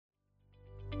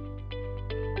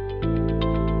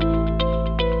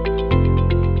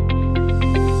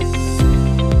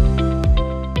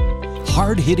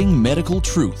hard-hitting medical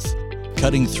truth,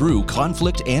 cutting through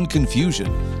conflict and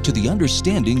confusion to the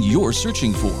understanding you're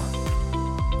searching for.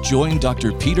 Join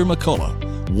Dr. Peter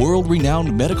McCullough,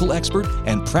 world-renowned medical expert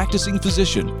and practicing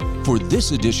physician, for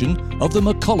this edition of the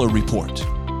McCullough Report.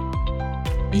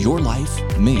 Your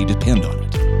life may depend on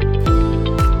it.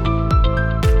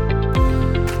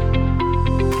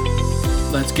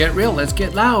 Let's get real, let's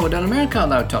get loud on America Out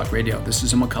Loud Talk Radio. This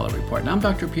is a McCullough Report, and I'm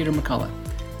Dr. Peter McCullough.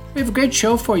 We have a great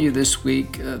show for you this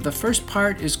week. The first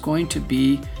part is going to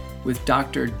be with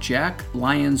Dr. Jack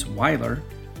Lyons-Weiler,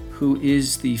 who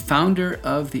is the founder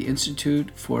of the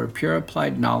Institute for Pure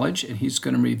Applied Knowledge, and he's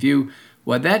going to review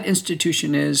what that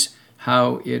institution is,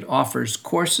 how it offers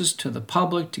courses to the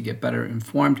public to get better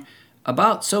informed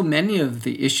about so many of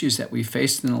the issues that we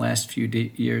faced in the last few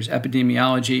years: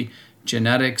 epidemiology,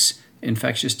 genetics,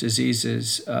 infectious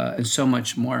diseases, and so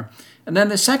much more. And then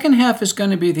the second half is going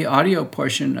to be the audio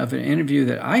portion of an interview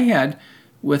that I had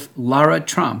with Lara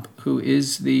Trump, who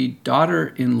is the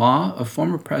daughter-in-law of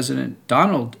former President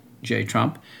Donald J.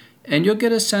 Trump. And you'll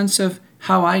get a sense of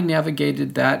how I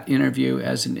navigated that interview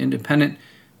as an independent,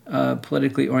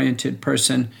 politically oriented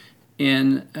person,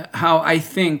 in how I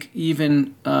think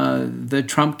even the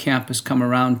Trump camp has come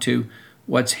around to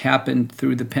what's happened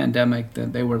through the pandemic,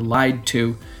 that they were lied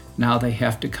to. Now they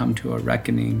have to come to a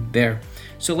reckoning there.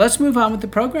 So let's move on with the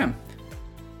program.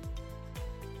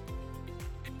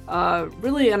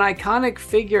 Really an iconic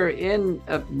figure in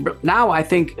now, I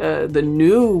think, the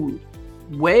new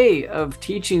way of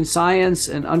teaching science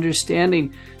and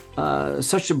understanding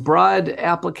such a broad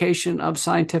application of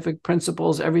scientific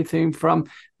principles, everything from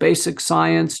basic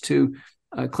science to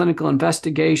clinical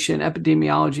investigation,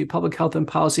 epidemiology, public health and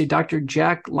policy. Dr.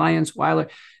 Jack Lyons-Weiler.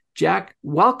 Jack,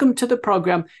 welcome to the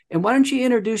program. And why don't you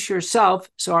introduce yourself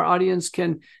so our audience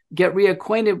can get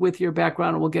reacquainted with your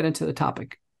background, and we'll get into the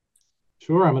topic.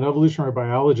 Sure. I'm an evolutionary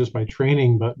biologist by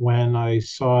training, but when I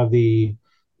saw the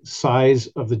size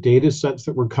of the data sets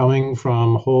that were coming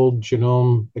from whole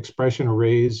genome expression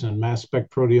arrays and mass spec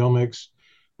proteomics,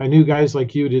 I knew guys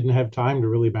like you didn't have time to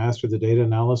really master the data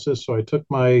analysis. So I took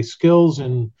my skills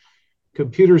in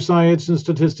computer science and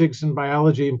statistics and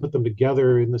biology and put them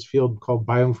together in this field called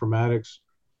bioinformatics.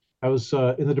 I was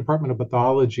in the Department of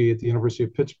Pathology at the University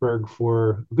of Pittsburgh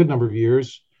for a good number of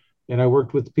years, and I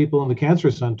worked with people in the cancer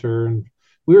center, and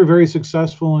we were very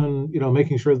successful in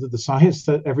making sure that the science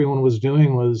that everyone was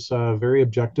doing was very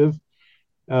objective,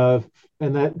 and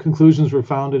that conclusions were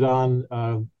founded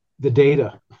on the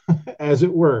data, as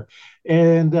it were.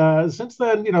 And since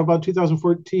then, about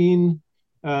 2014,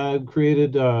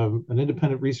 created an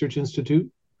independent research institute.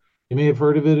 You may have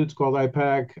heard of it. It's called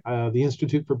IPAC, the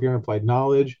Institute for Pure and Applied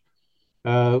Knowledge.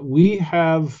 We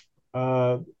have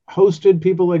hosted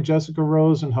people like Jessica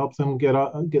Rose and helped them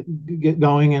get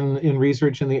going in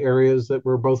research in the areas that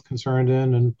we're both concerned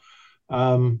in.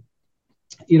 And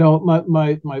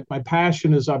my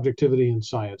passion is objectivity in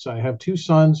science. I have two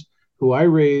sons who I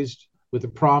raised with the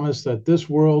promise that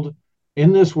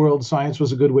in this world, science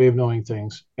was a good way of knowing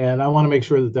things. And I want to make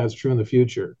sure that that's true in the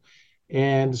future.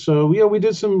 And so, we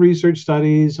did some research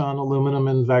studies on aluminum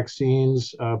and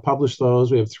vaccines, published those.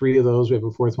 We have 3 of those. We have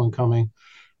a 4th one coming.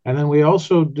 And then we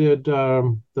also did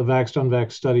the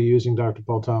Vaxxed study using Dr.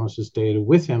 Paul Thomas's data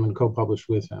with him and co-published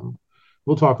with him.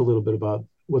 We'll talk a little bit about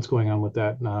what's going on with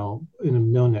that now in a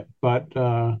minute. But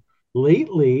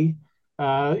lately,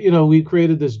 we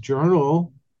created this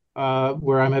journal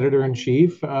where I'm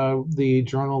editor-in-chief. The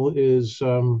journal is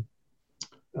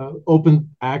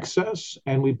open access,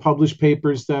 and we publish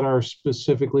papers that are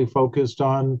specifically focused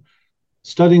on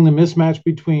studying the mismatch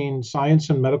between science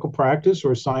and medical practice,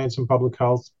 or science and public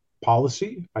health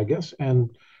policy, I guess.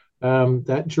 And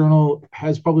that journal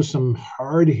has published some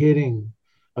hard-hitting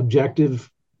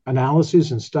objective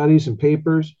analyses and studies and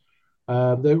papers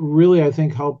that really, I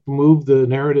think, help move the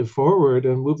narrative forward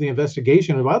and move the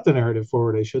investigation about the narrative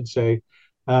forward, I should say,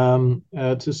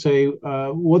 to say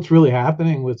what's really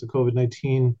happening with the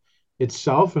COVID-19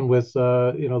 itself and with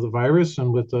the virus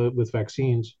and with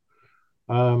vaccines.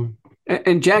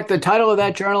 And Jack, the title of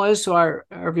that journal is, so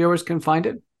our viewers can find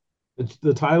it?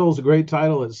 The title is a great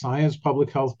title. It's Science,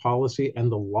 Public Health Policy,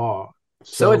 and the Law.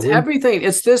 So it's everything.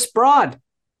 It's this broad.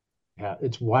 Yeah,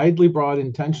 it's widely broad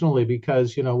intentionally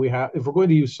because, if we're going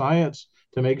to use science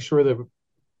to make sure that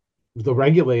the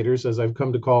regulators, as I've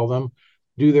come to call them,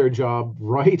 do their job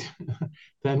right,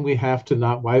 then we have to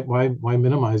why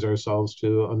minimize ourselves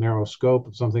to a narrow scope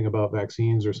of something about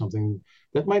vaccines or something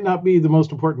that might not be the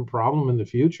most important problem in the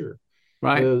future.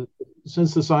 Right.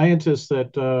 Since the scientists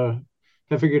that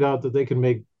have figured out that they can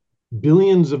make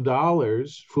billions of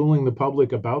dollars fooling the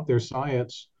public about their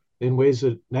science, in ways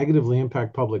that negatively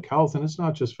impact public health. And it's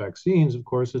not just vaccines, of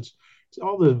course, it's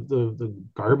all the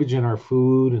garbage in our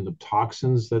food and the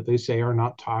toxins that they say are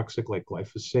not toxic, like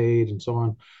glyphosate and so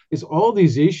on. It's all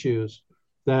these issues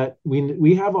that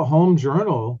we have a home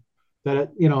journal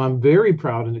that, I'm very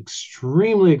proud and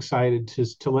extremely excited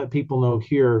to let people know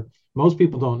here. Most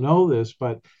people don't know this,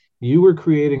 but you were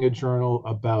creating a journal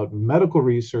about medical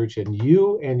research, and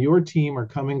you and your team are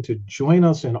coming to join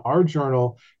us in our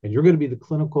journal, and you're going to be the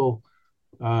clinical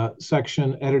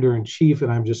section editor in chief.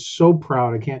 And I'm just so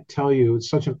proud. I can't tell you, it's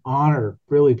such an honor,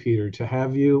 really, Peter, to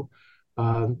have you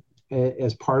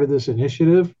as part of this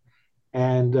initiative.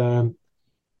 And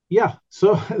yeah,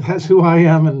 so that's who I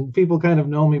am, and people kind of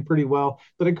know me pretty well.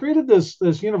 But I created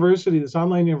this university, this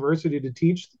online university, to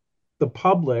teach the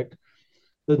public,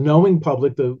 the knowing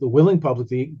public, the willing public,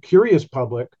 the curious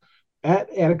public, at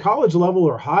a college level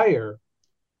or higher,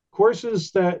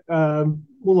 courses that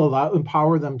will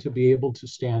empower them to be able to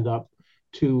stand up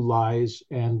to lies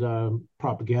and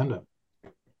propaganda.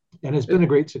 And it's been a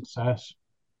great success.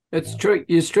 It's true.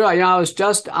 It's true. I was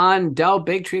just on Del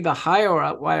Bigtree, the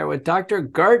Higher Wire, with Dr.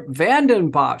 Gert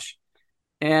Vandenbosch,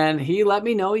 and he let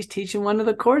me know he's teaching one of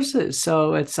the courses.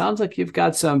 So it sounds like you've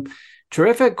got some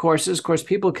terrific courses. Of course,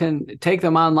 people can take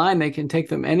them online. They can take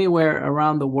them anywhere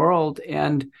around the world,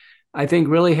 and I think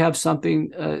really have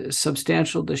something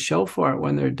substantial to show for it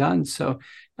when they're done. So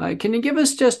can you give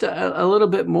us just a little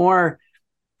bit more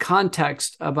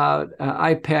context about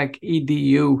IPAC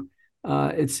EDU?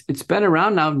 It's been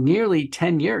around now nearly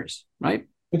 10 years, right?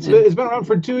 It's been around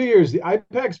for 2 years. The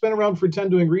IPAC's been around for 10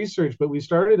 doing research, but we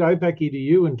started IPAC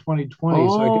EDU in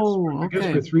 2020. I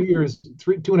guess we're 3 years,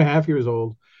 2.5 years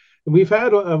old. And we've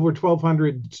had over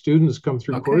 1,200 students come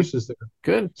through courses there.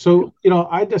 Good. So,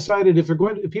 I decided if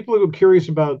people are curious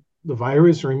about the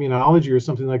virus or immunology or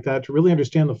something like that, to really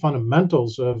understand the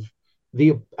fundamentals of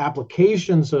the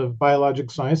applications of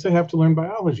biologic science, they have to learn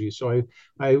biology. So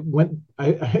I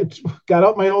got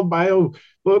out my old bio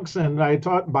books, and I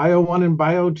taught Bio 1 and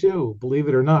Bio 2, believe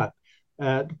it or not,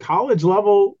 at college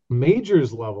level,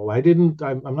 majors level.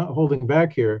 I'm not holding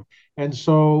back here. And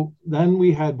so then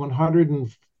we had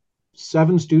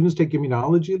 107 students take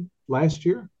immunology last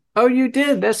year. Oh, you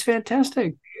did? That's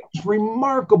fantastic. It's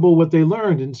remarkable what they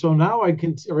learned. And so now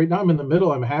right now I'm in the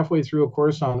middle, I'm halfway through a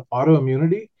course on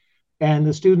autoimmunity, and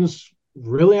the students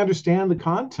really understand the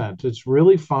content. It's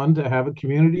really fun to have a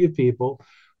community of people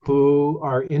who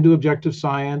are into objective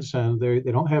science, and they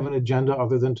don't have an agenda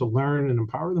other than to learn and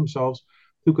empower themselves,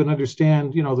 who can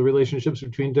understand, the relationships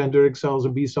between dendritic cells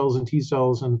and B cells and T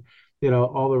cells, and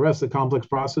all the rest of the complex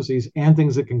processes and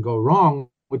things that can go wrong,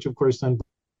 which of course then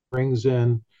brings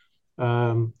in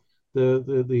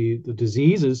the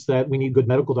diseases that we need good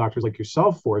medical doctors like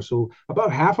yourself for. So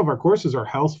about half of our courses are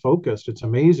health focused. It's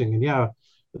amazing. And yeah,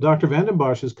 Dr.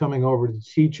 Vandenbosch is coming over to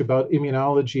teach about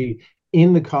immunology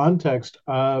in the context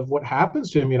of what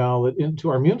happens to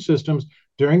our immune systems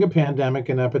during a pandemic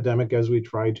and epidemic, as we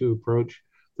try to approach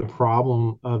the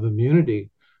problem of immunity.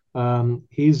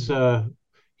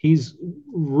 He's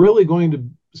really going to,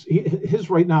 his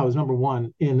right now is number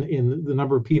one in the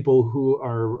number of people who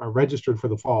are registered for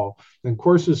the fall. And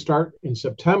courses start in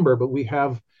September, but we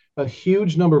have a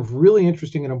huge number of really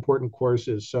interesting and important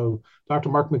courses. So Dr.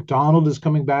 Mark McDonald is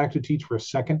coming back to teach for a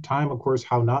second time, of course,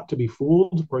 how not to be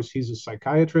fooled. Of course, he's a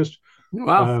psychiatrist.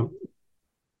 Wow.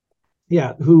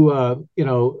 Who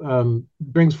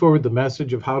brings forward the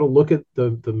message of how to look at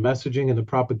the messaging and the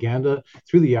propaganda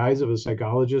through the eyes of a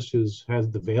psychologist who has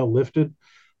the veil lifted.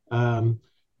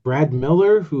 Brad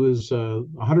Miller, who is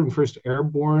 101st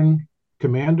Airborne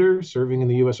commander serving in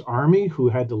the U.S. Army, who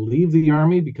had to leave the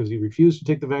Army because he refused to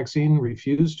take the vaccine,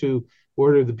 refused to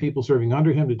order the people serving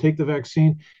under him to take the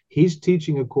vaccine. He's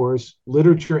teaching a course,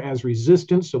 Literature as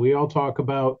Resistance. So we all talk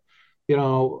about, we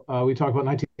talk about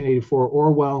 1984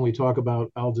 Orwell, and we talk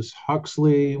about Aldous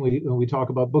Huxley, and we talk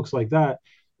about books like that,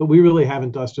 but we really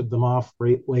haven't dusted them off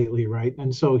lately, right?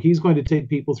 And so he's going to take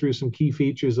people through some key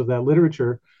features of that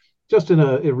literature, just in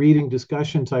a reading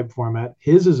discussion type format.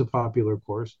 His is a popular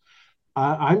course.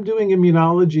 I'm doing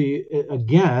immunology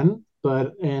again,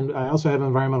 and I also have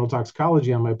environmental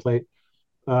toxicology on my plate.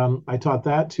 I taught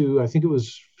that to, I think it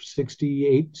was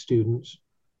 68 students.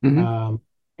 Mm-hmm.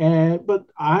 But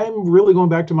I'm really going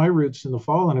back to my roots in the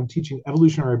fall, and I'm teaching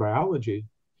evolutionary biology.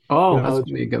 Oh, that's going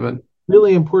to be a good one.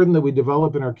 Really important that we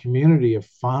develop in our community a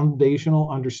foundational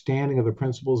understanding of the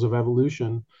principles of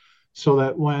evolution, so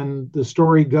that when the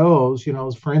story goes,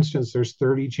 for instance, there's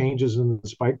 30 changes in the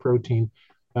spike protein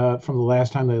from the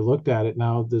last time they looked at it.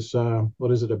 Now this,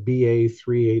 what is it, a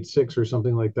BA386 or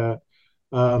something like that.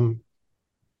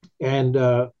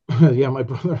 Yeah, my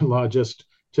brother-in-law just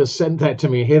just sent that to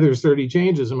me. Hey, there's 30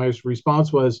 changes. And my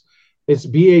response was, it's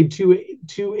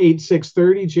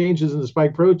BA28630 changes in the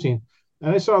spike protein.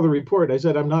 And I saw the report. I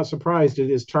said, I'm not surprised. It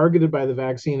is targeted by the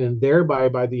vaccine and thereby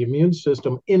by the immune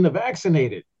system in the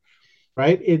vaccinated,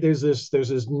 right? There's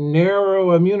this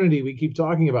narrow immunity we keep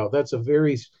talking about. That's a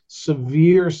very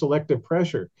severe selective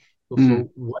pressure. So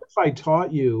what if I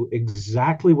taught you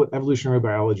exactly what evolutionary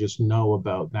biologists know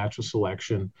about natural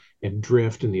selection and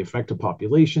drift and the effect of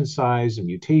population size and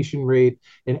mutation rate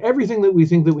and everything that we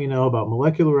think that we know about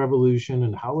molecular evolution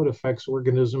and how it affects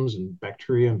organisms and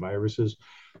bacteria and viruses?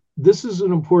 This is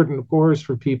an important course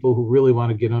for people who really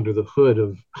want to get under the hood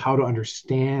of how to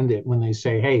understand it when they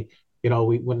say, hey,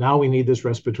 now we need this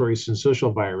respiratory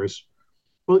syncytial virus.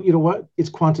 Well, you know what? It's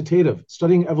quantitative.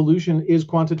 Studying evolution is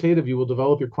quantitative. You will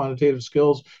develop your quantitative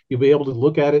skills. You'll be able to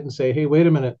look at it and say, hey, wait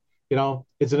a minute,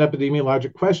 it's an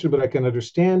epidemiologic question, but I can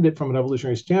understand it from an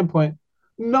evolutionary standpoint.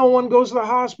 No one goes to the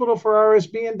hospital for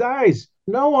RSV and dies.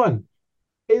 No one.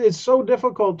 It's so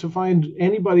difficult to find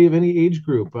anybody of any age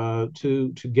group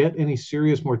to get any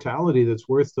serious mortality that's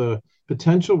worth the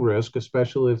potential risk,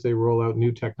 especially if they roll out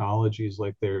new technologies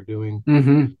like they're doing.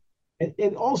 And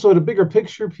also at a bigger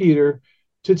picture, Peter,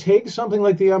 to take something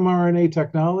like the mRNA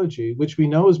technology, which we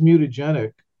know is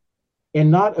mutagenic, and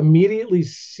not immediately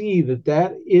see that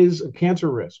that is a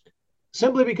cancer risk,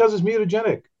 simply because it's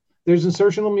mutagenic. There's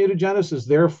insertional mutagenesis,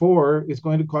 therefore it's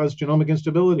going to cause genomic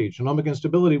instability. Genomic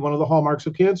instability, one of the hallmarks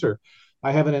of cancer.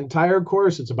 I have an entire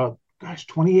course, it's about,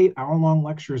 28-hour-long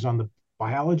lectures on the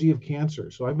biology of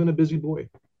cancer. So I've been a busy boy.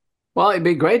 Well, it'd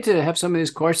be great to have some of these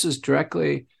courses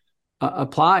directly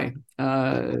apply.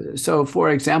 So for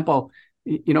example,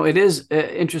 it is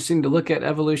interesting to look at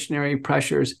evolutionary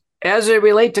pressures as they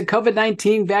relate to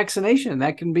COVID-19 vaccination.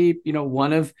 That can be,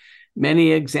 one of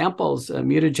many examples.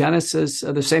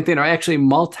 Mutagenesis, the same thing, or actually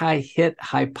multi-hit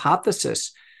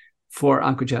hypothesis for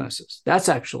oncogenesis. That's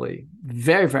actually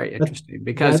very, very interesting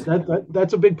because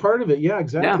that's a big part of it. Yeah,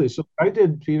 exactly. Yeah. So I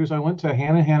did, Peters, I went to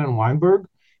Hanahan and Weinberg,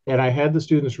 and I had the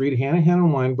students read Hanahan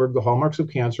and Weinberg, The Hallmarks of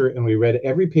Cancer, and we read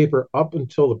every paper up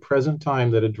until the present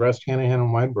time that addressed Hanahan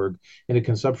and Weinberg in a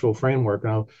conceptual framework.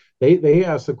 Now, they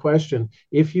asked the question,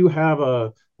 if you have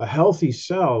a healthy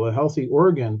cell, a healthy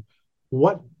organ,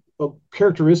 what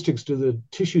characteristics do the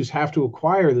tissues have to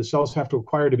acquire, the cells have to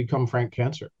acquire to become frank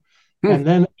cancer? And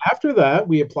then after that,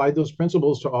 we applied those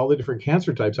principles to all the different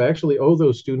cancer types. I actually owe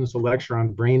those students a lecture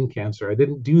on brain cancer. I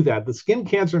didn't do that. The skin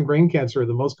cancer and brain cancer are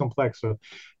the most complex. So,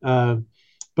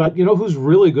 but who's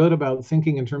really good about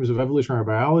thinking in terms of evolutionary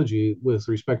biology with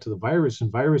respect to the virus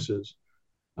and viruses?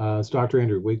 It's Dr.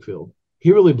 Andrew Wakefield.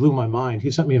 He really blew my mind. He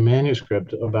sent me a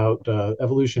manuscript about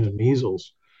evolution in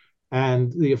measles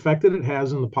and the effect that it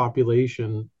has in the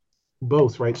population.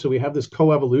 Both, right? So we have this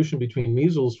coevolution between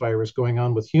measles virus going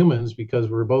on with humans because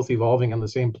we're both evolving on the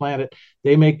same planet.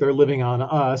 They make their living on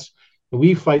us.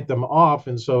 We fight them off.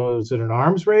 And so is it an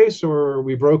arms race or are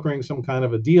we brokering some kind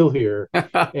of a deal here?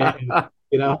 And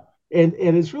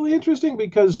it's really interesting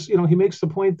because, he makes the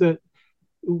point that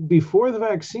before the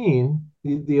vaccine,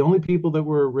 the only people that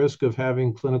were at risk of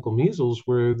having clinical measles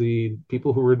were the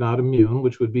people who were not immune,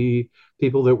 which would be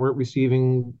people that weren't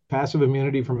receiving passive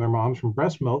immunity from their moms from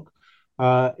breast milk.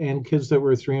 And kids that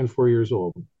were 3 and 4 years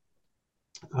old.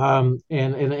 And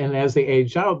as they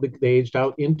aged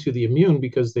out into the immune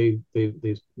because they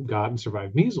got and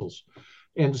survived measles.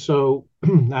 And so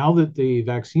now that the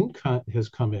vaccine has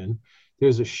come in,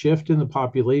 there's a shift in the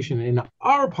population, in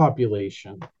our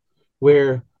population,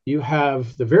 where you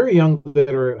have the very young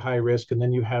that are at high risk, and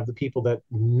then you have the people that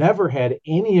never had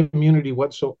any immunity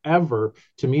whatsoever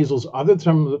to measles other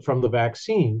than from the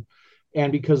vaccine.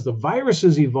 And because the virus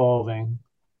is evolving,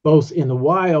 both in the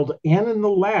wild and in the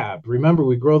lab, remember,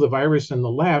 we grow the virus in the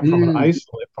lab from an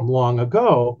isolate from long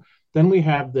ago, then we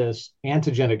have this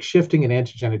antigenic shifting and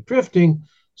antigenic drifting.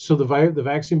 So the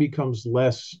vaccine becomes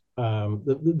less,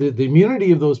 the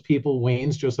immunity of those people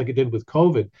wanes just like it did with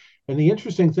COVID. And the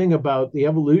interesting thing about the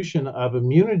evolution of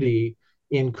immunity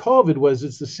in COVID was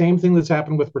it's the same thing that's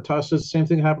happened with pertussis, same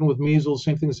thing happened with measles,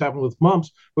 same thing that's happened with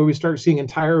mumps, where we start seeing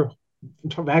entire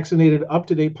vaccinated,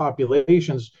 up-to-date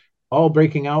populations all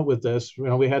breaking out with this.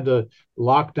 We had to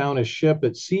lock down a ship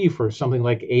at sea for something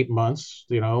like 8 months,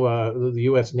 the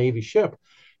U.S. Navy ship.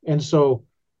 And so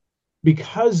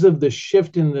because of the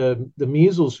shift in the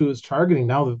measles who it's targeting,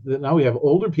 now we have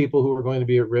older people who are going to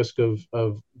be at risk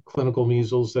of clinical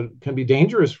measles that can be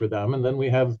dangerous for them. And then we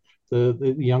have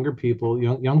the younger people,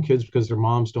 young kids, because their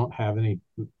moms don't have any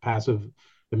passive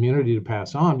immunity to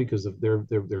pass on because of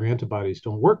their antibodies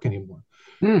don't work anymore.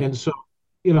 And so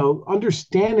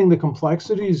understanding the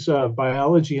complexities of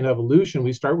biology and evolution,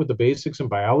 we start with the basics in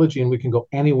biology and we can go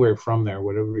anywhere from there,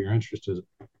 whatever your interest is.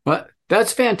 But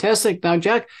that's fantastic. Now,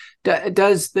 Jack,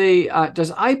 does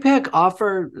IPAC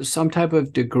offer some type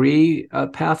of degree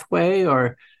pathway,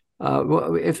 or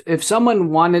if someone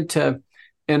wanted to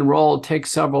enroll, take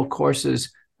several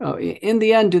courses, in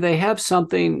the end, do they have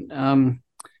something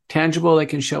tangible they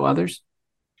can show others?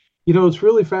 It's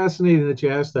really fascinating that you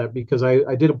asked that because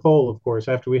I did a poll, of course,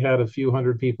 after we had a few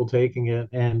hundred people taking it,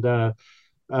 and the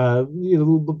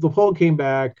poll came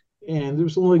back, and there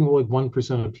was only like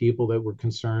 1% of people that were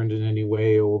concerned in any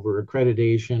way over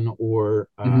accreditation or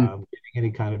getting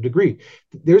any kind of degree.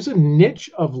 There's a niche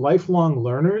of lifelong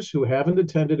learners who haven't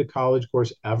attended a college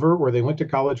course ever, or they went to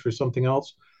college for something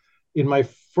else. In my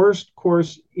first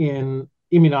course in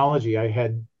immunology, I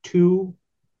had two.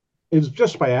 It was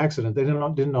just by accident. They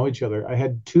didn't know each other. I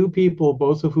had two people,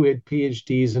 both of who had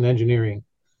PhDs in engineering,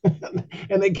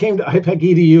 and they came to IPAC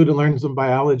EDU to learn some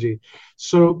biology.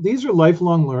 So these are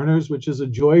lifelong learners, which is a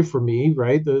joy for me,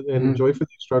 right? And a joy for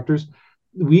the instructors.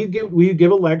 We give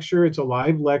a lecture. It's a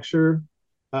live lecture,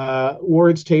 or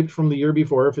it's taped from the year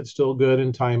before if it's still good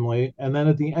and timely. And then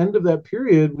at the end of that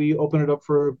period, we open it up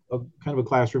for a kind of a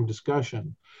classroom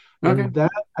discussion. Okay. And that,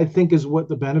 I think, is what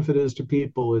the benefit is to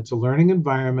people. It's a learning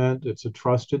environment. It's a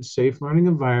trusted, safe learning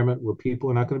environment where people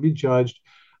are not going to be judged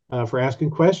for asking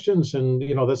questions. And,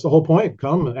 that's the whole point.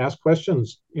 Come and ask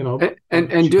questions,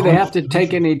 And do they have to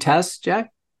take any tests,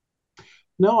 Jack?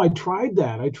 No, I tried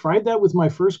that. I tried that with my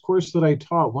first course that I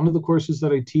taught. One of the courses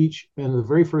that I teach, and the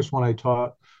very first one I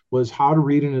taught, was how to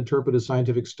read and interpret a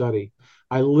scientific study.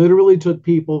 I literally took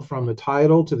people from the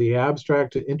title to the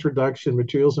abstract to introduction,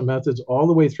 materials and methods, all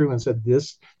the way through and said,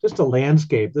 this, just a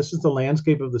landscape. This is the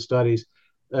landscape of the studies.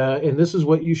 And this is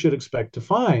what you should expect to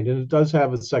find. And it does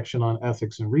have a section on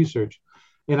ethics and research.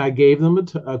 And I gave them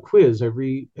a quiz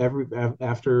every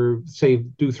after, say,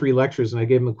 do 3 lectures, and I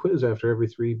gave them a quiz after every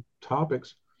 3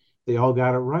 topics. They all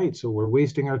got it right. So we're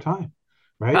wasting our time,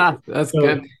 right? That's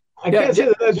good. I can't say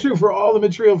that that's true for all the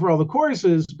material for all the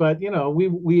courses, but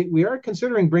we are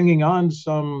considering bringing on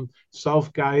some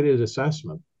self-guided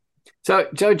assessment. So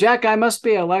Jack, I must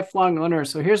be a lifelong learner.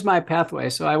 So here's my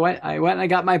pathway. So I went and I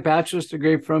got my bachelor's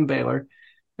degree from Baylor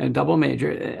and double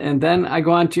major. And then I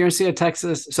go on to University of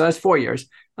Texas. So that's 4 years.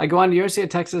 I go on to University of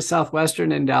Texas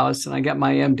Southwestern in Dallas, and I get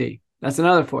my MD. That's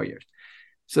another 4 years.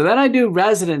 So then I do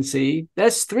residency.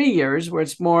 That's 3 years where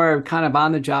it's more kind of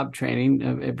on the job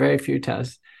training, very few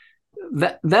tests.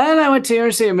 Then I went to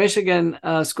University of Michigan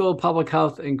School of Public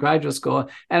Health in graduate school,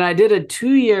 and I did a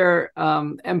 2-year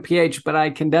MPH, but I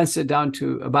condensed it down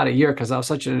to about a year because I was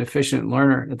such an efficient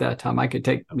learner at that time. I could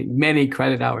take many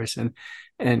credit hours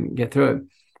and get through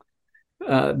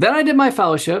it. Then I did my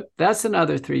fellowship. That's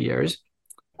another 3 years.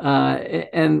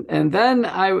 And then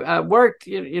I worked,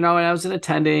 and I was an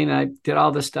attending. I did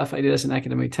all this stuff I did as an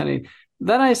academic attending.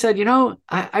 Then I said,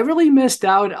 I really missed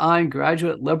out on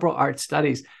graduate liberal arts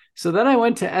studies. So then I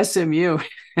went to SMU,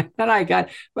 and then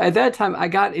by that time, I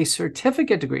got a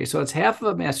certificate degree. So it's half of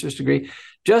a master's degree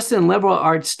just in liberal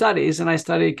arts studies. And I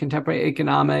studied contemporary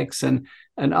economics and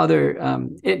other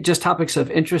just topics of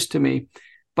interest to me.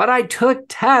 But I took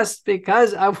tests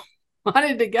because I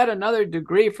wanted to get another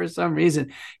degree for some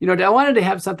reason. I wanted to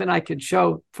have something I could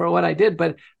show for what I did.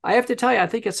 But I have to tell you, I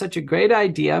think it's such a great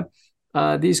idea.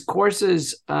 These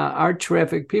courses are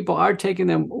terrific. People are taking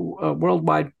them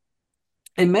worldwide.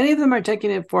 And many of them are taking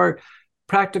it for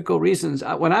practical reasons.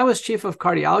 When I was chief of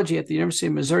cardiology at the University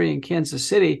of Missouri in Kansas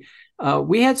City,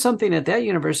 we had something at that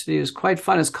university that was quite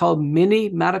fun. It's called Mini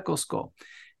Medical School.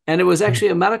 And it was actually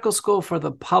a medical school for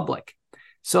the public.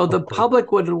 So the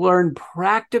public would learn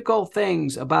practical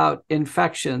things about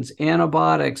infections,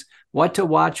 antibiotics, what to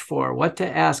watch for, what to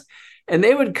ask. And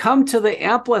they would come to the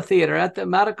amphitheater at the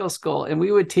medical school, and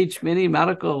we would teach mini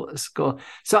medical school.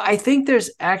 So I think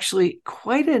there's actually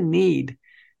quite a need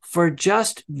for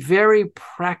just very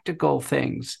practical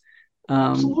things.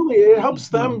 Absolutely. It helps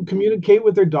them communicate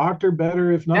with their doctor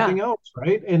better, if nothing else,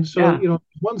 right? And so,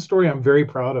 one story I'm very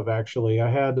proud of, actually. I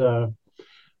had a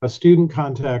student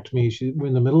contact me. She was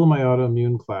in the middle of my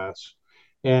autoimmune class,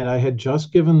 and I had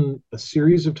just given a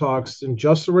series of talks in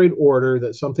just the right order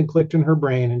that something clicked in her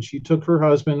brain, and she took her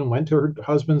husband and went to her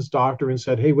husband's doctor and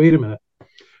said, hey, wait a minute.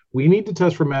 We need to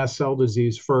test for mast cell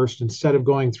disease first instead of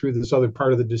going through this other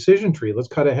part of the decision tree. Let's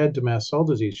cut ahead to mast cell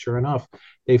disease. Sure enough,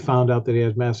 they found out that he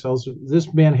had mast cells.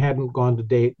 This man hadn't gone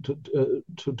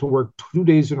to work 2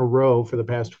 days in a row for the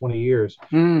past 20 years.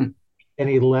 And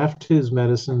he left his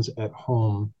medicines at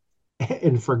home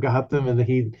and forgot them. And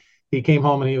He came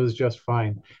home and he was just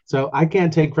fine. So I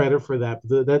can't take credit for that.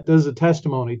 That does a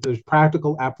testimony. There's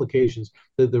practical applications.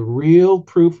 The real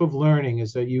proof of learning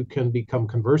is that you can become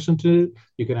conversant to it.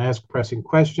 You can ask pressing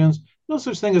questions. No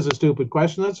such thing as a stupid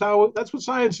question. That's what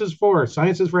science is for.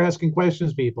 Science is for asking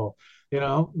questions, people.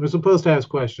 We're supposed to ask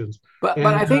questions. But And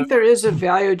I think there is a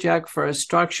value, Jack, for a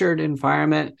structured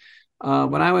environment.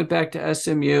 When I went back to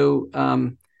SMU,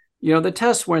 the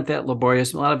tests weren't that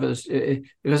laborious. A lot of it was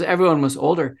because everyone was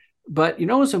older. But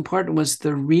what was important was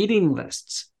the reading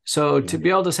lists. So to be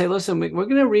able to say, listen, we're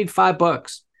going to read 5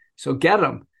 books, so get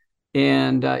them.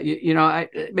 And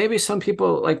maybe some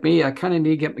people like me, I kind of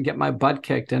need to get my butt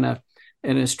kicked in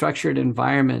a structured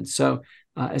environment. So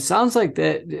it sounds like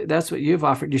that's what you've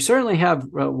offered. You certainly have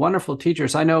wonderful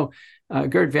teachers. I know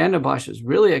Gert Vandenbosch is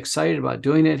really excited about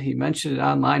doing it. He mentioned it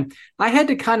online. I had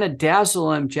to kind of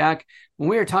dazzle him, Jack, when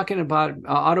we were talking about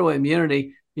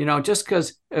autoimmunity. Just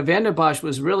because Vandenbosch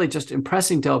was really just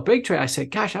impressing Del Bigtree, I said,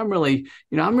 gosh, I'm really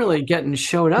getting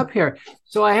showed up here.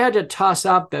 So I had to toss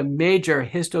up the major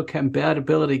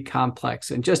histocompatibility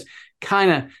complex and just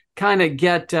kind of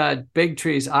get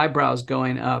Bigtree's eyebrows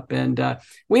going up. And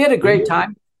we had a great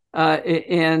time.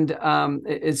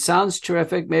 It sounds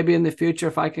terrific. Maybe in the future,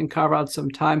 if I can carve out some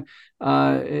time,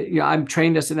 I'm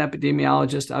trained as an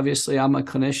epidemiologist. Obviously, I'm a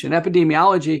clinician.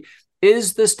 Epidemiology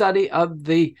is the study of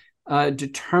the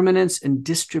determinants and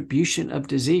distribution of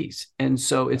disease. And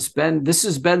so this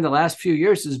has been the last few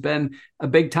years has been a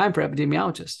big time for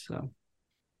epidemiologists. So.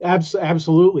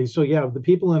 Absolutely. So yeah, the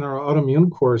people in our autoimmune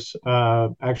course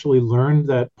actually learned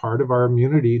that part of our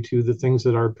immunity to the things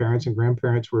that our parents and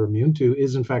grandparents were immune to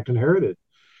is in fact inherited.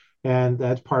 And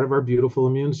that's part of our beautiful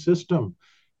immune system.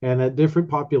 And that different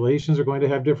populations are going to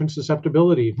have different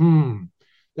susceptibility.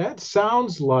 That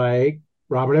sounds like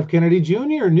Robert F. Kennedy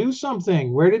Jr. knew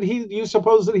something. Where did you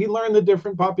suppose that he learned that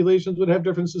different populations would have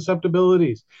different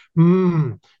susceptibilities?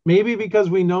 Maybe because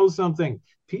we know something.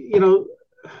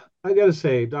 I got to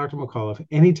say, Dr. McCullough,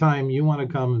 anytime you want to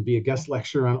come and be a guest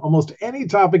lecturer on almost any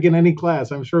topic in any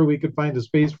class, I'm sure we could find a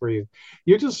space for you.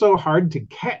 You're just so hard to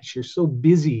catch. You're so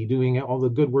busy doing all the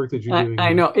good work that you're doing.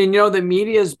 I know. And, the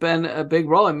media has been a big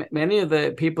role. And many of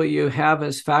the people you have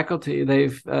as faculty,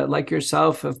 they've, like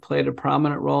yourself, have played a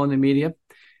prominent role in the media.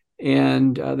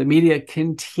 And the media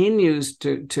continues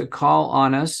to call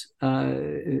on us.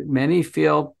 Many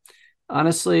feel,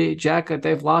 honestly, Jack, that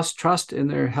they've lost trust in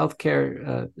their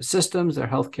healthcare systems, their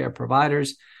healthcare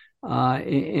providers.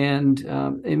 And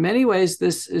in many ways,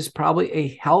 this is probably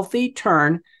a healthy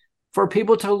turn for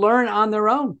people to learn on their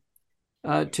own,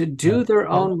 to do their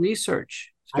own research.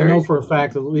 I know for a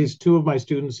fact that at least 2 of my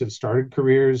students have started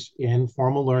careers in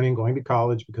formal learning, going to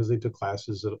college because they took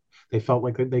classes that they felt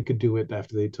like they could do it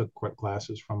after they took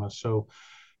classes from us. So,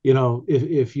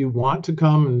 if you want to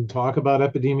come and talk about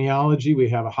epidemiology, we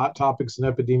have a Hot Topics in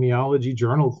Epidemiology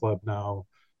journal club now,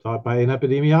 taught by an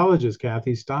epidemiologist,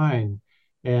 Kathy Stein.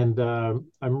 And I'm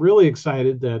really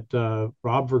excited that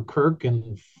Rob Verkerk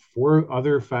and 4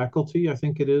 other faculty, I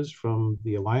think it is, from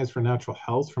the Alliance for Natural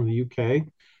Health from the UK,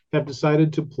 have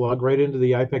decided to plug right into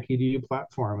the IPEC EDU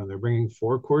platform, and they're bringing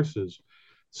 4 courses.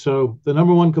 So the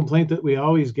number one complaint that we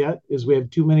always get is we have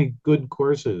too many good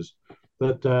courses.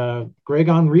 But Greg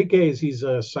Enriquez, he's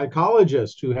a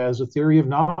psychologist who has a theory of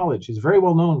knowledge. He's very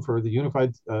well known for the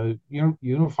unified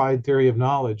theory of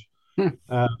knowledge.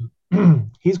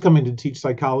 He's coming to teach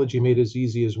psychology made as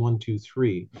easy as 1, 2,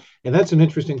 3. And that's an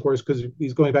interesting course because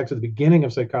he's going back to the beginning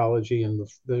of psychology and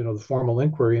the formal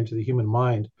inquiry into the human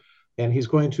mind. And he's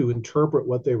going to interpret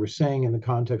what they were saying in the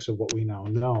context of what we now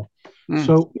know.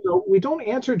 So, we don't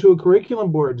answer to a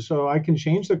curriculum board. So I can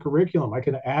change the curriculum. I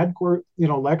can add,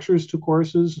 lectures to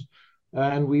courses.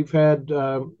 And we've had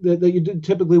that you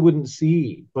typically wouldn't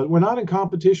see. But we're not in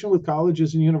competition with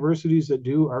colleges and universities that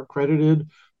are accredited.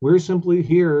 We're simply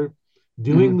here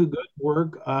doing the good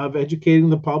work of educating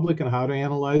the public on how to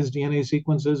analyze DNA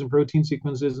sequences and protein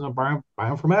sequences in a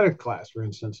bioinformatics class, for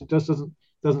instance. It just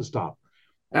doesn't stop.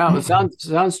 Yeah, it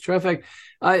sounds terrific.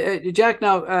 Jack,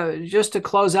 now, just to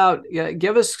close out,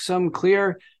 give us some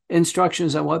clear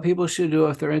instructions on what people should do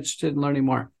if they're interested in learning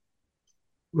more.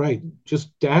 Right. Just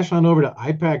dash on over to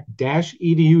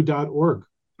ipac-edu.org.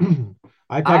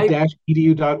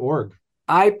 ipac-edu.org.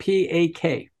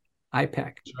 IPAK.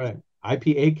 IPAC. That's right.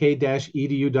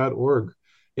 ipac-edu.org.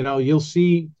 You'll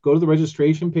see, go to the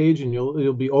registration page and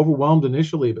you'll be overwhelmed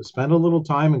initially, but spend a little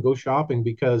time and go shopping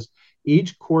because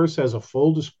each course has a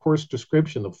full course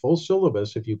description, the full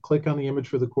syllabus. If you click on the image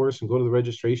for the course and go to the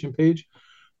registration page,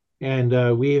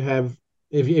 and we have,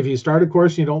 if you start a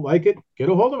course and you don't like it, get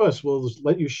a hold of us. We'll just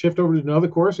let you shift over to another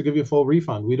course or give you a full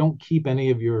refund. We don't keep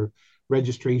any of your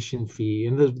registration fee,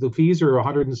 and the fees are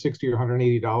 $160 or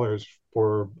 $180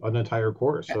 for an entire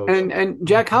course. So and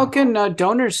Jack, how can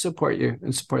donors support you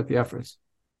and support the efforts?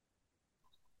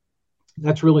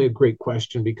 That's really a great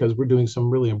question, because we're doing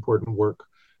some really important work.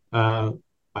 IPEC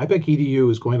EDU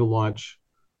is going to launch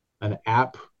an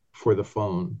app for the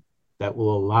phone that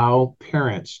will allow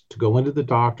parents to go into the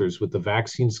doctors with the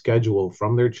vaccine schedule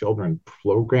from their children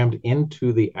programmed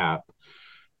into the app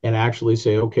and actually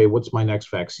say, okay, what's my next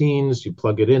vaccines? You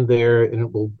plug it in there, and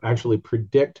it will actually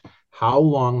predict how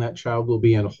long that child will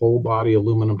be in whole body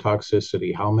aluminum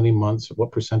toxicity, how many months,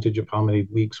 what percentage of how many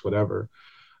weeks, whatever.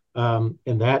 And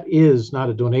that is not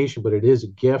a donation, but it is a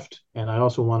gift. And I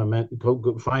also want to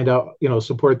go find out,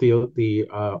 support the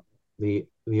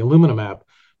aluminum app.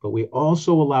 But we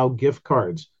also allow gift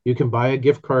cards. You can buy a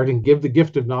gift card and give the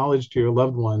gift of knowledge to your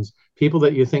loved ones, people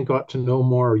that you think ought to know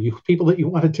more, people that you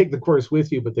want to take the course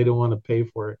with you, but they don't want to pay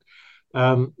for it.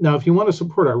 Now, if you want to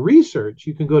support our research,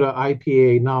 you can go to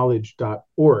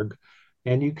ipa-knowledge.org,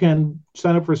 and you can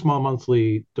sign up for a small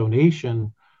monthly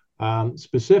donation.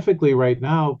 Specifically right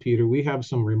now, Peter, we have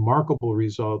some remarkable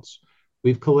results.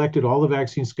 We've collected all the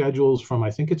vaccine schedules from, I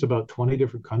think it's about 20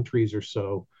 different countries or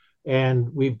so. And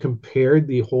we've compared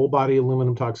the whole body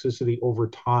aluminum toxicity over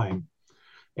time.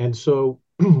 And so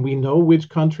we know which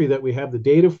country that we have the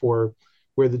data for,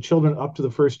 where the children up to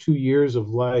the first 2 years of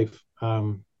life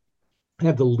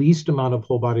have the least amount of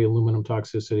whole body aluminum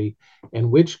toxicity,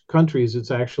 and which countries, it's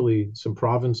actually some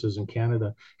provinces in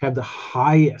Canada, have the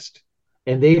highest.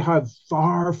 And they have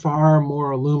far, far more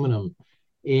aluminum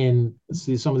in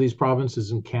some of these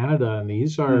provinces in Canada. And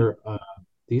these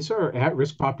are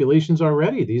at-risk populations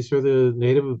already. These are the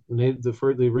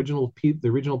the original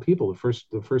people,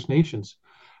 the First Nations,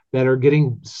 that are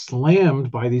getting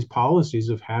slammed by these policies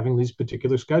of having these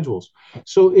particular schedules.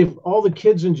 So if all the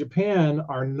kids in Japan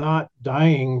are not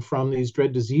dying from these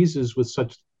dread diseases with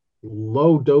such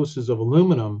low doses of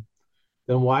aluminum,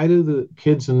 then why do the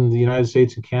kids in the United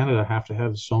States and Canada have to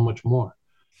have so much more?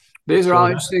 These are all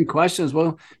interesting questions.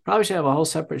 Well, probably should have a whole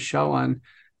separate show on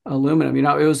aluminum.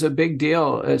 It was a big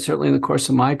deal, certainly in the course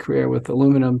of my career, with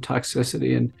aluminum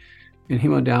toxicity in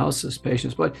hemodialysis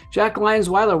patients. But Jack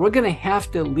Lyons-Weiler, we're going to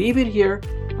have to leave it here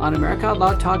on America Out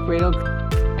Loud Talk Radio.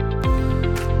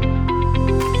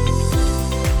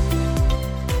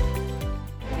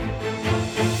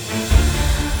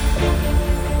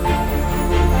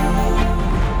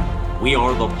 We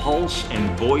are the pulse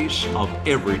and voice of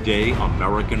everyday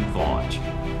American thought.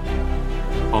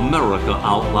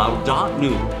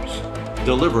 AmericaOutloud.news,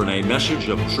 delivering a message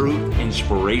of truth,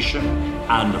 inspiration,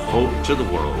 and hope to the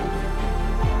world.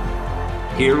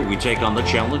 Here we take on the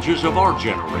challenges of our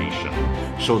generation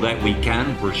so that we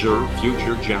can preserve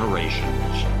future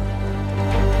generations.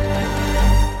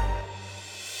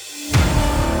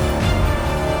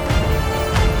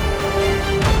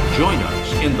 Join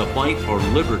us in the fight for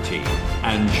liberty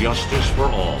and justice for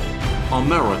all.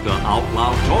 America Out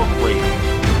Loud Talk Radio.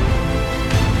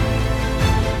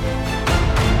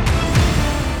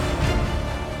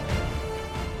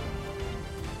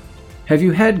 Have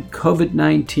you had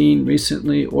COVID-19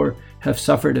 recently, or have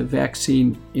suffered a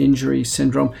vaccine injury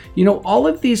syndrome? All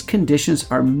of these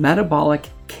conditions are metabolic,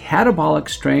 catabolic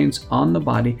strains on the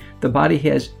body. The body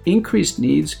has increased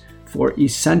needs for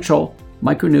essential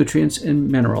micronutrients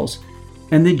and minerals,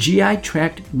 and the GI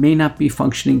tract may not be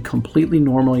functioning completely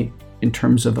normally in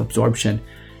terms of absorption.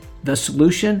 The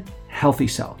solution, Healthy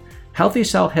Cell. Healthy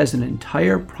Cell has an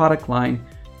entire product line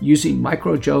using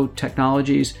microjo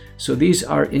technologies. So these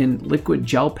are in liquid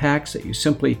gel packs that you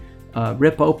simply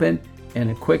rip open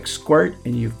and a quick squirt,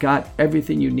 and you've got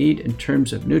everything you need in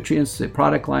terms of nutrients. The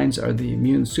product lines are the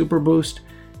Immune Super Boost,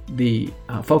 the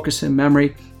Focus and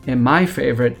Memory, and my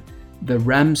favorite, the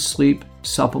REM Sleep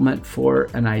Supplement for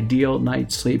an ideal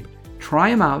night's sleep.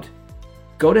 Try them out.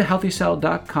 Go to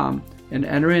healthycell.com and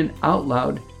enter in Out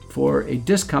Loud for a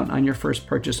discount on your first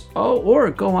purchase. Or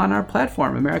go on our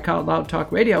platform, America Out Loud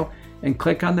Talk Radio, and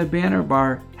click on the banner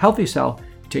bar Healthy Cell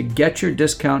to get your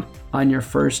discount on your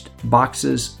first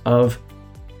boxes of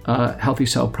Healthy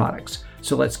Cell products.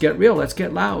 So let's get real, let's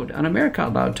get loud on America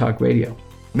Out Loud Talk Radio.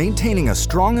 Maintaining a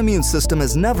strong immune system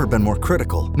has never been more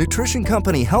critical. Nutrition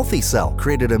company Healthy Cell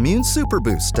created Immune Super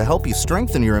Boost to help you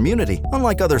strengthen your immunity,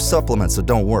 unlike other supplements that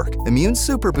don't work. Immune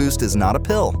Super Boost is not a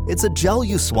pill. It's a gel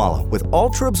you swallow with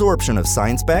ultra absorption of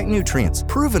science-backed nutrients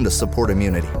proven to support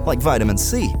immunity, like vitamin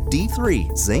C,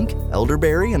 D3, zinc,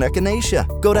 elderberry, and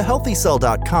echinacea. Go to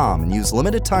healthycell.com and use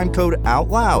limited time code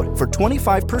OUTLOUD for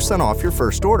 25% off your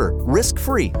first order.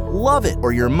 Risk-free. Love it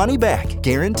or your money back.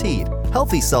 Guaranteed.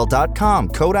 healthycell.com,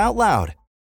 code OUTLOUD.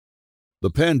 The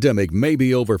pandemic may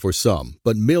be over for some,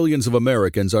 but millions of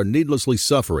Americans are needlessly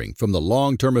suffering from the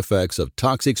long-term effects of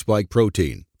toxic spike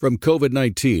protein from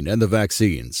COVID-19 and the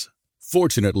vaccines.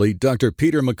 Fortunately, Dr.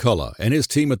 Peter McCullough and his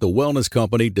team at the Wellness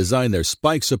Company designed their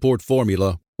spike support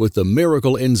formula with the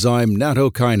miracle enzyme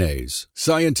nattokinase,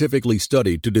 scientifically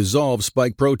studied to dissolve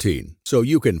spike protein so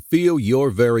you can feel your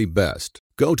very best.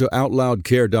 Go to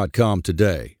OutLoudCare.com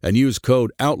today and use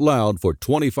code OUTLOUD for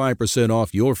 25%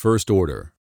 off your first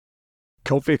order.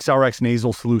 Cofix RX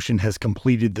nasal solution has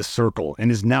completed the circle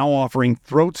and is now offering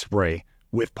throat spray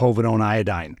with povidone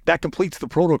iodine. That completes the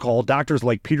protocol doctors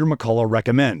like Peter McCullough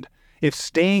recommend. If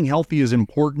staying healthy is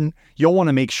important, you'll want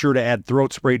to make sure to add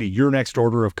throat spray to your next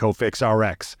order of Cofix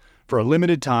RX. For a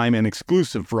limited time and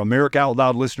exclusive for America Out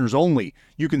Loud listeners only,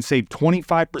 you can save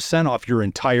 25% off your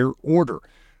entire order.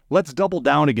 Let's double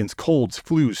down against colds,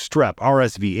 flus, strep,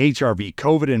 RSV, HRV,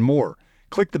 COVID, and more.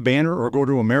 Click the banner or go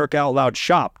to America Out Loud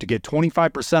shop to get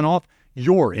 25% off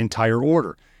your entire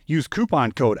order. Use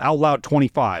coupon code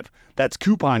OUTLOUD25. That's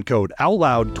coupon code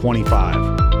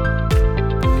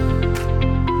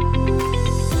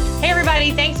OUTLOUD25. Hey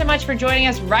everybody, thanks so much for joining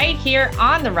us right here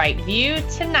on The Right View.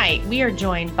 Tonight, we are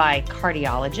joined by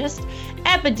cardiologist,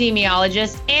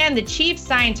 epidemiologist, and the Chief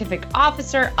Scientific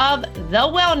Officer of the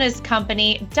Wellness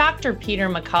Company, Dr. Peter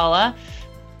McCullough.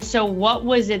 So what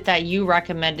was it that you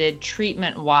recommended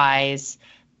treatment-wise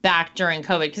back during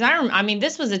COVID? Because I mean,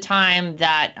 this was a time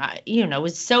that,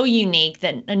 was so unique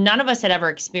that none of us had ever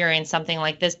experienced something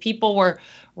like this. People were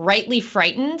rightly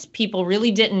frightened. People really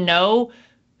didn't know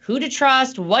who to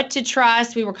trust, what to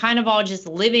trust. We were kind of all just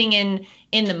living in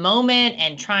the moment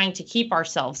and trying to keep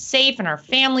ourselves safe and our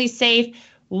families safe.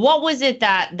 What was it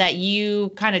that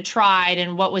you kind of tried,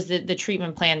 and what was the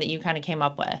treatment plan that you kind of came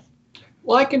up with?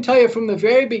 Well, I can tell you from the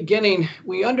very beginning,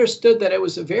 we understood that it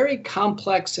was a very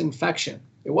complex infection.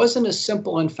 It wasn't a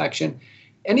simple infection.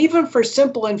 And even for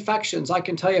simple infections, I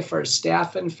can tell you for a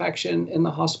staph infection in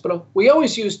the hospital, we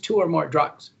always use 2 or more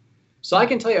drugs. So I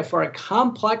can tell you for a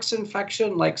complex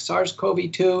infection like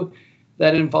SARS-CoV-2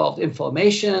 that involved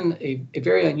inflammation, a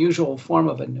very unusual form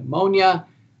of a pneumonia,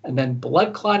 and then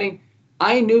blood clotting,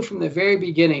 I knew from the very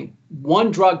beginning, one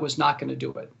drug was not going to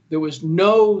do it. There was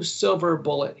no silver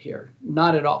bullet here,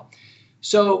 not at all.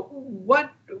 So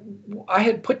what I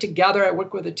had put together, I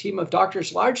worked with a team of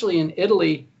doctors largely in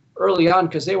Italy early on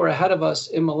because they were ahead of us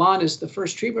in Milan, is the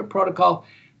first treatment protocol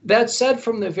that said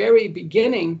from the very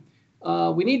beginning,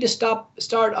 we need to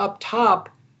start up top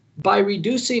by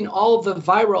reducing all of the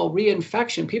viral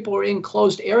reinfection. People were in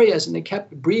closed areas and they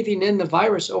kept breathing in the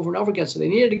virus over and over again, so they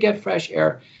needed to get fresh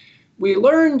air. We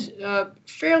learned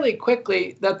fairly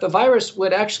quickly that the virus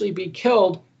would actually be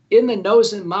killed in the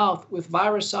nose and mouth with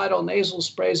virucidal nasal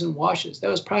sprays and washes.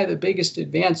 That was probably the biggest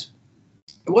advance.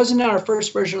 It wasn't in our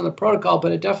first version of the protocol,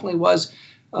 but it definitely was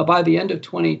by the end of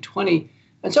 2020.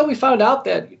 And so we found out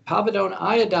that povidone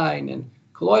iodine and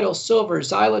colloidal silver,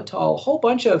 xylitol, a whole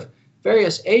bunch of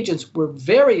various agents were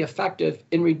very effective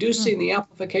in reducing the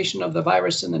amplification of the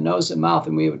virus in the nose and mouth.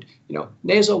 And we would,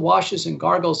 nasal washes and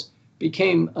gargles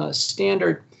became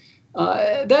standard.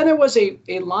 Then there was a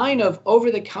line of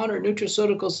over-the-counter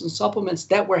nutraceuticals and supplements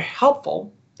that were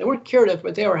helpful. They weren't curative,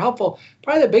 but they were helpful.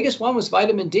 Probably the biggest one was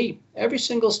vitamin D. Every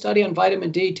single study on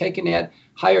vitamin D taken at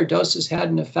higher doses had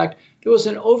an effect. There was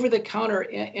an over-the-counter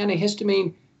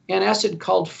antihistamine antacid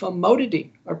called famotidine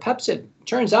or Pepsid.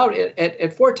 Turns out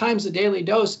at 4 times the daily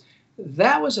dose,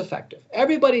 that was effective.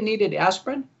 Everybody needed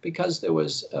aspirin because there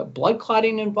was blood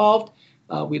clotting involved.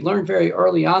 We learned very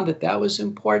early on that was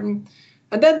important.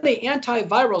 And then the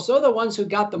antivirals, they're the ones who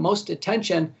got the most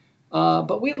attention.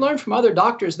 But we learned from other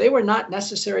doctors, they were not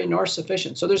necessary nor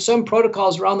sufficient. So there's some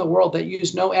protocols around the world that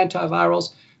use no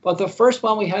antivirals. But the first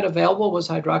one we had available was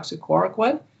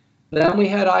hydroxychloroquine. Then we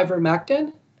had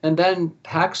ivermectin, and then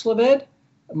Paxlovid,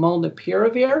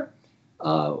 molnupiravir.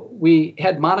 We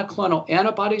had monoclonal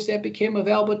antibodies that became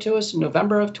available to us in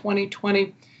November of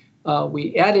 2020.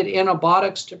 We added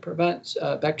antibiotics to prevent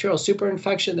bacterial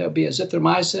superinfection. That would be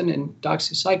azithromycin and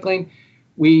doxycycline.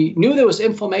 We knew there was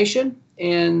inflammation,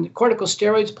 and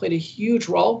corticosteroids played a huge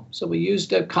role. So we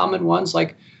used common ones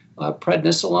like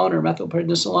prednisolone or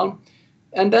methylprednisolone,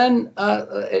 and then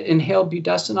inhaled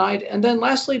budesonide. And then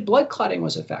lastly, blood clotting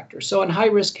was a factor. So in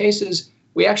high-risk cases,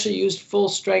 we actually used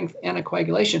full-strength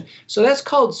anticoagulation. So that's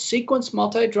called sequence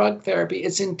multi-drug therapy.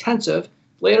 It's intensive.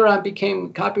 Later on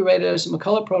became copyrighted as the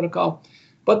McCullough Protocol.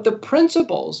 But the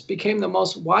principles became the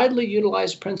most widely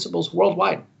utilized principles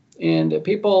worldwide. And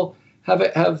people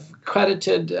have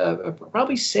credited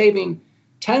probably saving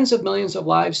tens of millions of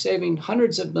lives, saving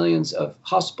hundreds of millions of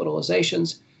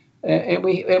hospitalizations. And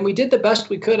we did the best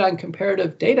we could on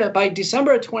comparative data. By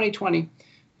December of 2020,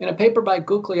 in a paper by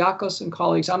Gougliakos and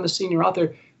colleagues, I'm the senior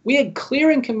author, we had clear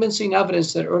and convincing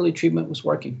evidence that early treatment was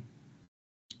working.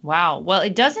 Wow. Well,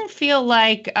 it doesn't feel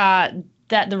like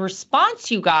that the response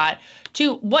you got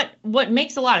to what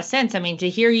makes a lot of sense. I mean, to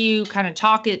hear you kind of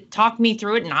talk me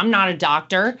through it, and I'm not a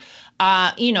doctor,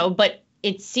 but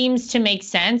it seems to make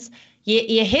sense.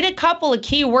 You hit a couple of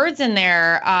key words in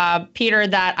there, Peter,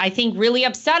 that I think really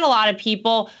upset a lot of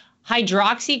people.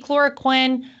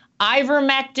 Hydroxychloroquine,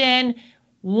 ivermectin.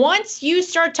 Once you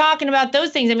start talking about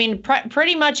those things, I mean,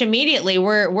 pretty much immediately,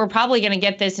 we're probably going to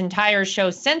get this entire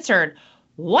show censored.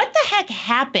 What the heck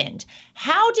happened?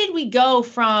 How did we go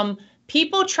from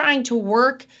people trying to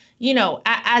work,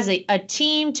 as a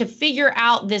team to figure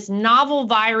out this novel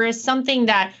virus, something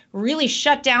that really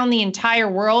shut down the entire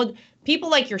world?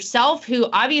 People like yourself who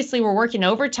obviously were working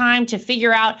overtime to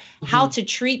figure out how to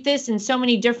treat this in so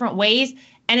many different ways.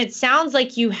 And it sounds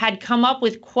like you had come up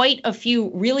with quite a few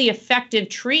really effective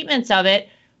treatments of it.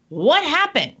 What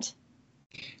happened?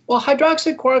 Well,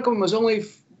 hydroxychloroquine was only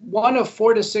one of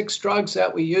 4 to 6 drugs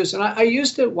that we use. And I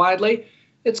used it widely.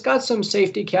 It's got some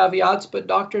safety caveats, but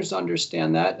doctors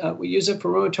understand that. We use it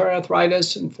for rheumatoid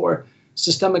arthritis and for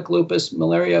systemic lupus,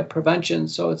 malaria prevention.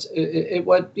 So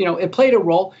it played a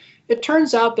role. It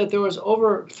turns out that there was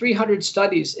over 300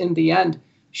 studies in the end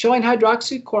showing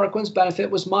hydroxychloroquine's benefit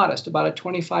was modest, about a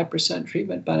 25%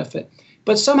 treatment benefit.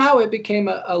 But somehow it became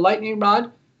a lightning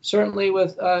rod, certainly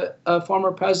with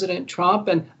former President Trump,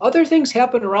 and other things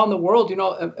happened around the world.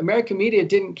 American media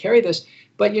didn't carry this,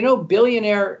 but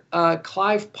billionaire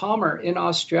Clive Palmer in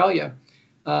Australia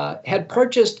had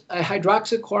purchased a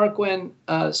hydroxychloroquine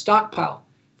stockpile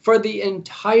for the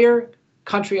entire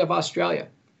country of Australia.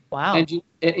 Wow.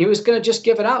 And he was going to just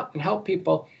give it out and help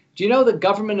people. Do you know the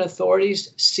government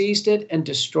authorities seized it and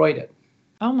destroyed it?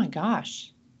 Oh my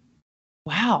gosh.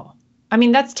 Wow. I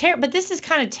mean, that's terrible, but this is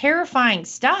kind of terrifying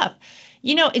stuff.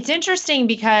 It's interesting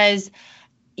because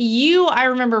I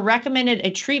remember, recommended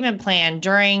a treatment plan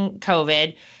during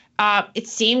COVID. It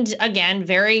seemed, again,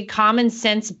 very common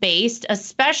sense based,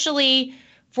 especially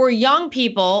for young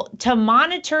people, to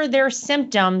monitor their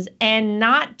symptoms and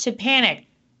not to panic.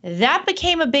 That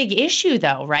became a big issue,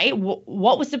 though, right?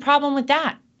 What was the problem with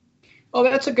that? Oh,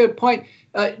 that's a good point.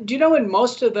 Do you know, in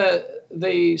most of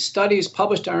the studies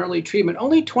published on early treatment,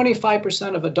 only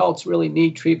 25% of adults really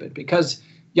need treatment, because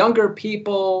younger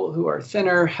people who are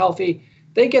thinner, healthy,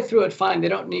 they get through it fine. They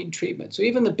don't need treatment. So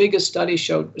even the biggest study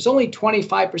showed there's only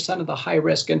 25% of the high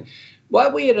risk. And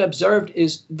what we had observed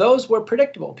is those were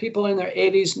predictable. People in their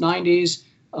 80s, 90s,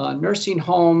 nursing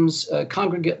homes,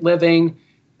 congregate living,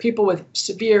 people with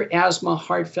severe asthma,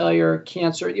 heart failure,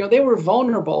 cancer, they were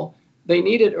vulnerable. They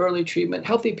needed early treatment.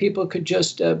 Healthy people could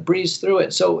just breeze through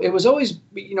it. So it was always,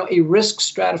 a risk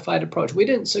stratified approach. We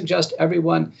didn't suggest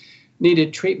everyone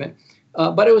needed treatment,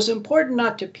 but it was important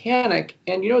not to panic.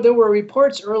 And, there were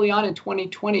reports early on in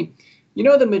 2020,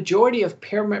 the majority of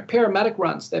paramedic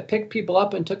runs that picked people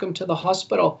up and took them to the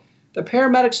hospital, the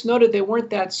paramedics noted they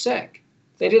weren't that sick.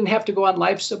 They didn't have to go on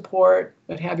life support,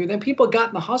 what have you. Then people got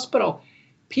in the hospital.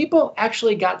 People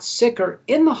actually got sicker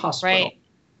in the hospital. Right.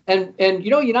 And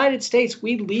United States,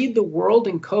 we lead the world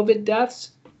in COVID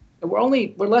deaths. We're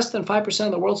less than 5%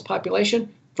 of the world's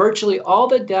population. Virtually all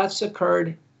the deaths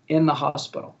occurred in the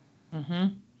hospital.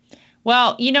 Mm-hmm.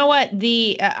 Well, you know what?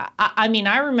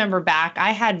 I remember back,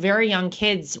 I had very young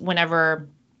kids whenever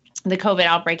the COVID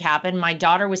outbreak happened. My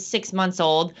daughter was 6 months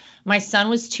old. My son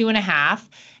was 2.5.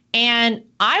 And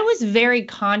I was very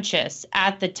conscious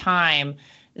at the time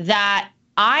that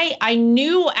I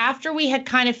knew, after we had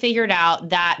kind of figured out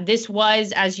that this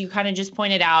was, as you kind of just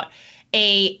pointed out,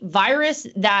 a virus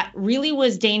that really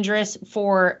was dangerous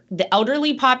for the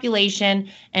elderly population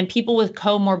and people with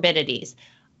comorbidities.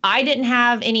 I didn't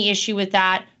have any issue with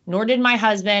that, nor did my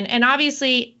husband. And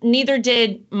obviously, neither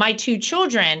did my 2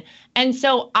 children. And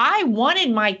so I wanted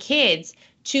my kids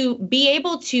to be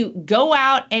able to go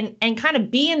out and kind of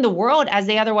be in the world as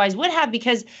they otherwise would have,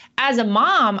 because as a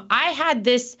mom, I had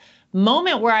this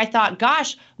moment where I thought,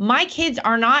 gosh, my kids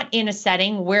are not in a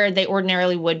setting where they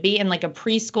ordinarily would be, in like a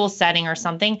preschool setting or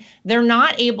something. They're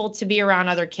not able to be around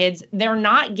other kids. They're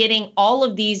not getting all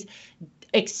of these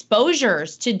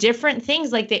exposures to different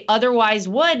things like they otherwise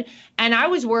would. And I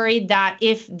was worried that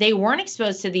if they weren't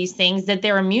exposed to these things, that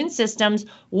their immune systems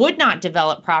would not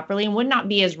develop properly and would not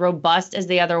be as robust as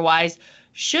they otherwise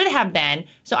should have been.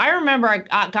 So I remember,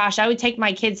 I would take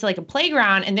my kids to like a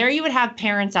playground, and there you would have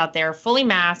parents out there fully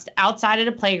masked outside at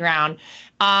a playground,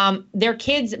 their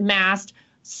kids masked,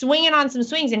 swinging on some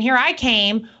swings. And here I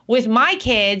came with my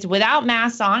kids without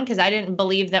masks on because I didn't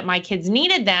believe that my kids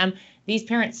needed them. These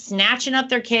parents snatching up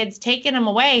their kids, taking them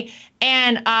away.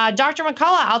 And Dr.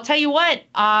 McCullough, I'll tell you what,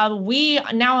 we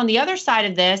now on the other side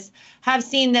of this have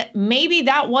seen that maybe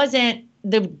that wasn't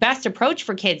the best approach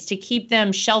for kids, to keep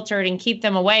them sheltered and keep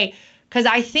them away. Because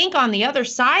I think on the other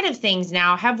side of things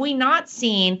now, have we not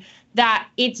seen that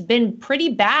it's been pretty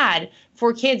bad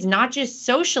for kids, not just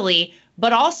socially,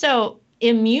 but also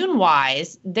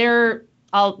immune-wise? There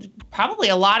are probably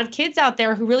a lot of kids out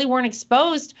there who really weren't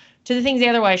exposed to the things they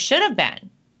otherwise should have been.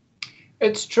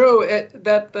 It's true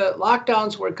that the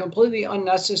lockdowns were completely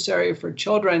unnecessary for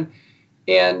children.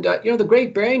 And, the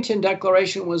Great Barrington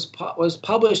Declaration was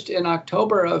published in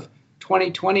October of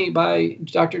 2020 by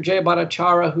Dr. Jay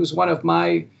Bhattacharya, who's one of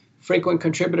my frequent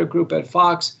contributor group at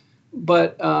Fox,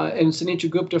 and Sunitra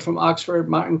Gupta from Oxford,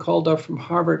 Martin Kolda from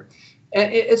Harvard.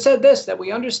 And it said this, that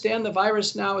we understand the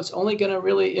virus now. It's only going to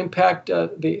really impact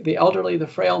the elderly, the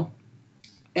frail,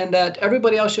 and that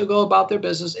everybody else should go about their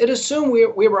business. It assumed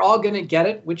we were all going to get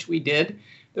it, which we did.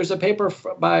 There's a paper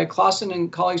by Clausen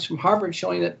and colleagues from Harvard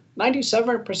showing that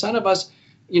 97% of us,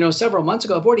 several months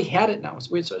ago, have already had it now.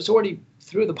 It's already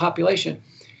through the population.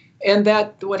 And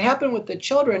that what happened with the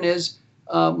children is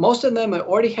most of them had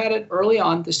already had it early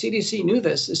on. The CDC knew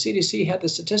this. The CDC had the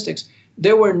statistics.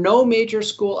 There were no major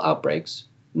school outbreaks,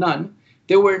 none.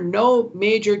 There were no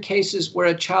major cases where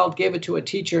a child gave it to a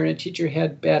teacher and a teacher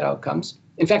had bad outcomes.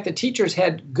 In fact, the teachers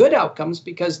had good outcomes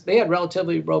because they had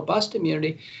relatively robust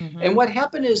immunity. Mm-hmm. And what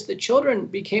happened is the children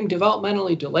became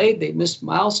developmentally delayed. They missed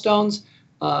milestones.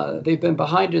 They've been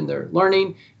behind in their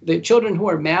learning. The children who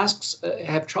wear masks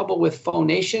have trouble with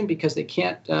phonation because they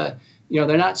can't, they're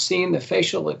not seeing the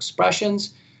facial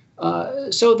expressions.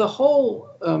 So the whole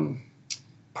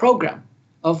program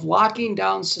of locking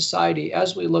down society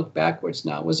as we look backwards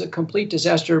now was a complete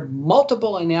disaster.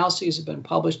 Multiple analyses have been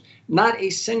published. Not a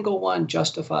single one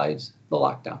justifies the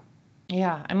lockdown.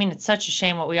 Yeah, I mean, it's such a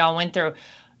shame what we all went through.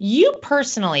 You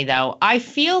personally, though, I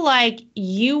feel like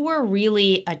you were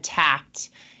really attacked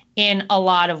in a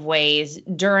lot of ways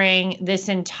during this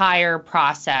entire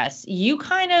process. You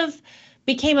kind of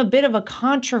became a bit of a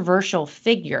controversial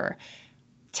figure.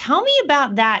 Tell me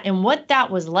about that and what that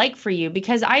was like for you,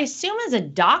 because I assume as a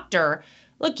doctor,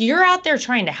 look, you're out there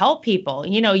trying to help people.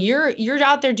 You're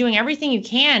out there doing everything you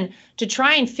can to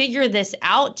try and figure this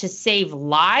out, to save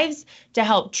lives, to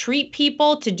help treat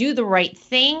people, to do the right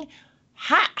thing.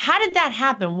 How did that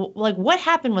happen? Like, what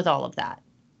happened with all of that?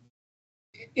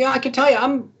 Yeah, I can tell you,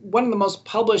 I'm one of the most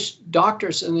published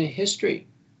doctors in the history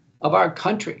of our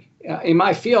country. In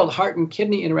my field, heart and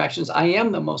kidney interactions, I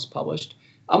am the most published.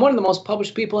 I'm one of the most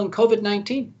published people in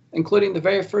COVID-19, including the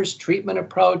very first treatment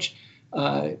approach.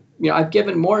 I've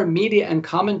given more media and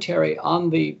commentary on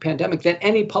the pandemic than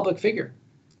any public figure,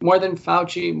 more than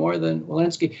Fauci, more than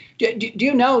Walensky. Do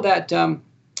you know that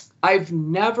I've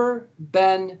never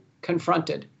been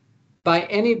confronted by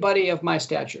anybody of my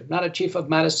stature, not a chief of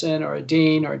medicine or a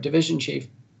dean or a division chief,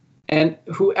 and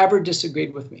whoever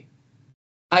disagreed with me?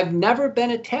 I've never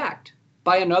been attacked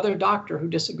by another doctor who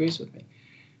disagrees with me.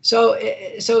 So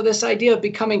this idea of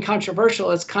becoming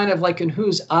controversial, it's kind of like in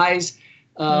whose eyes.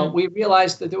 We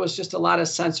realized that there was just a lot of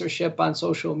censorship on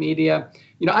social media.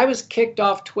 I was kicked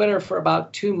off Twitter for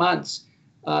about 2 months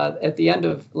at the end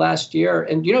of last year.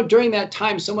 And, during that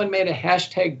time, someone made a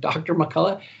hashtag Dr.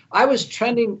 McCullough. I was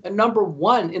trending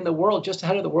 #1 in the world, just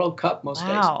ahead of the World Cup most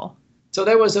days. So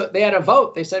they had a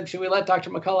vote. They said, should we let Dr.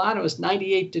 McCullough on? It was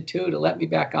 98-2 to let me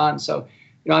back on. So,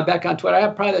 I'm back on Twitter. I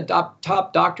have probably the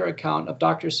top doctor account of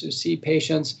doctors who see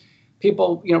patients.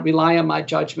 People, rely on my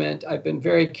judgment. I've been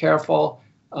very careful.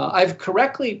 I've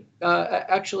correctly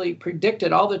actually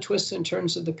predicted all the twists and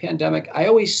turns of the pandemic. I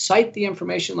always cite the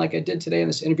information like I did today in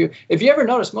this interview. If you ever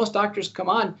notice, most doctors come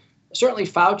on, certainly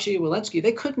Fauci, Walensky,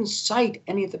 they couldn't cite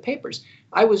any of the papers.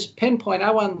 I was pinpoint.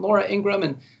 I won Laura Ingraham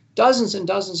and dozens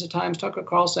of times, Tucker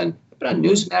Carlson. I've been on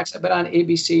Newsmax. I've been on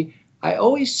ABC. I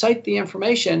always cite the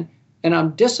information, and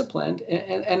I'm disciplined,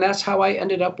 and that's how I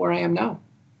ended up where I am now.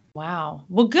 Wow.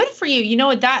 Well, good for you.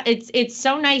 It's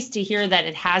so nice to hear that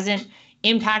it hasn't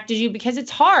impacted you, because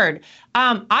it's hard,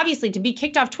 obviously, to be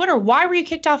kicked off Twitter. Why were you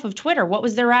kicked off of Twitter? What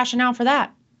was their rationale for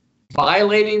that?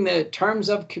 Violating the terms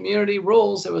of community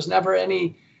rules. There was never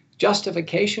any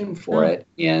justification for it.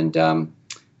 And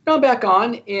I'm back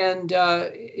on, and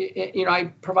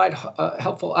I provide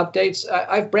helpful updates.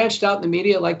 I've branched out in the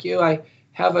media like you. I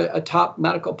have a top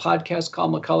medical podcast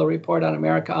called McCullough Report on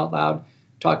America Out Loud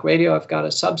Talk Radio. I've got a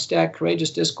Substack,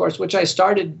 Courageous Discourse, which I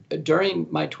started during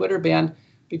my Twitter ban.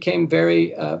 Became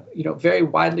very, very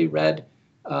widely read.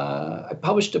 I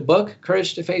published a book,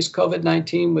 Courage to Face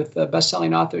COVID-19, with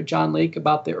best-selling author John Leake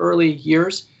about the early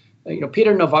years.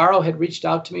 Peter Navarro had reached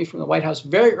out to me from the White House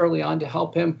very early on to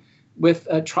help him with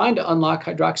trying to unlock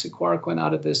hydroxychloroquine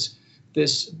out of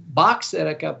this box that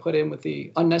it got put in with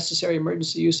the unnecessary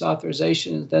emergency use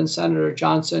authorization. And then Senator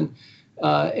Johnson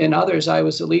and others. I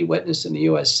was the lead witness in the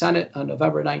U.S. Senate on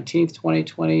November 19th,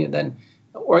 2020, and then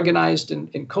organized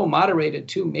and co-moderated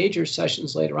 2 major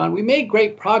sessions later on. We made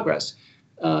great progress.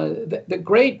 The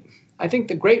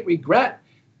great regret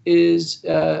is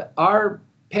our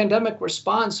pandemic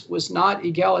response was not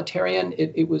egalitarian.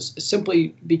 It was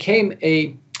simply became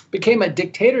a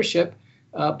dictatorship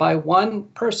by one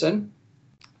person.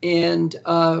 And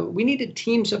we needed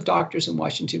teams of doctors in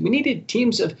Washington. We needed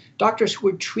teams of doctors who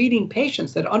were treating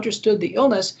patients that understood the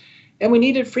illness, and we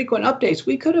needed frequent updates.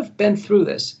 We could have been through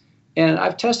this, and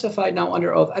I've testified now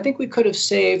under oath. I think we could have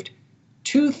saved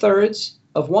 2/3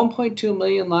 of 1.2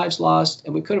 million lives lost,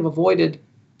 and we could have avoided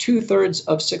 2/3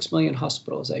 of 6 million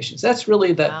hospitalizations. That's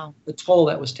really the toll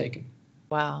that was taken.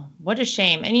 Wow, what a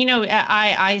shame. And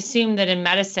I assume that in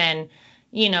medicine,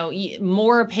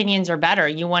 more opinions are better.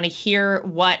 You want to hear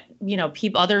what,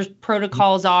 others'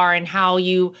 protocols are and how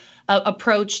you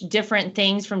approach different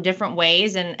things from different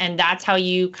ways. And that's how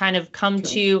you kind of come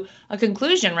to a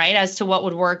conclusion, right, as to what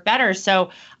would work better. So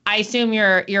I assume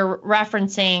you're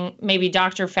referencing maybe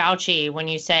Dr. Fauci when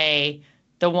you say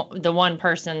the one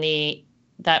person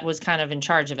that was kind of in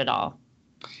charge of it all.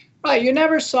 Right. You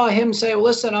never saw him say, well,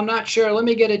 listen, I'm not sure. Let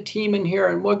me get a team in here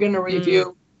and we're going to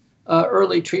review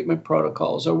early treatment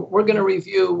protocols, or we're going to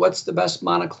review what's the best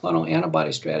monoclonal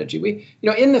antibody strategy. We,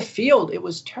 in the field, it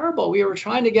was terrible. We were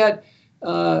trying to get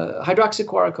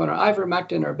hydroxychloroquine or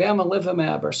ivermectin or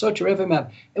bamlanivimab or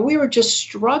sotorivimab, and we were just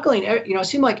struggling. It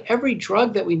seemed like every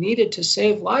drug that we needed to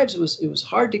save lives, it was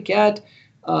hard to get.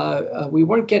 We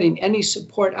weren't getting any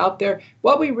support out there.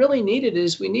 What we really needed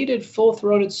is we needed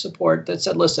full-throated support that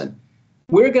said, listen,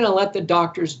 we're going to let the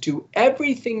doctors do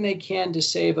everything they can to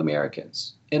save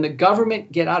Americans, and the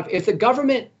government get out of it. If the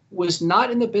government was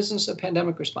not in the business of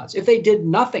pandemic response, if they did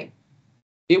nothing,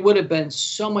 it would have been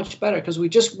so much better because we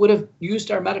just would have used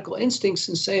our medical instincts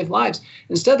and saved lives.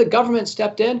 Instead, the government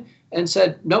stepped in and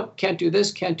said, nope, can't do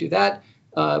this, can't do that.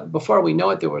 Before we know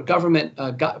it, there were government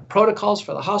protocols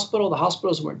for the hospital. The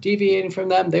hospitals weren't deviating from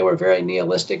them. They were very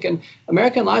nihilistic, and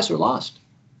American lives were lost.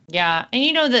 Yeah.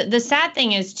 And the sad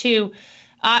thing is, too,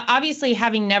 obviously,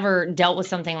 having never dealt with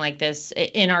something like this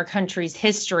in our country's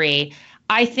history,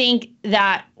 I think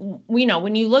that,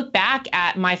 when you look back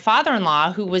at my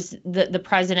father-in-law, who was the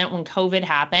president when COVID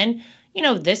happened,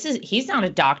 he's not a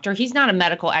doctor. He's not a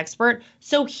medical expert.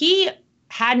 So he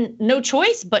had no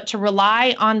choice but to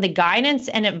rely on the guidance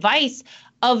and advice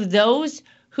of those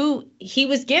who he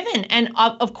was given. And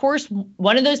of course,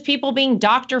 one of those people being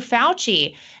Dr.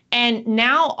 Fauci. And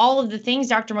now all of the things,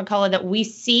 Dr. McCullough, that we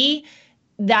see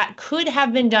that could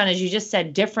have been done, as you just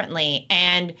said, differently.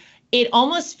 And it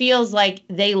almost feels like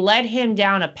they led him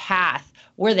down a path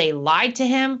where they lied to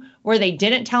him, where they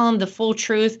didn't tell him the full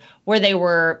truth, where they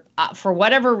were, for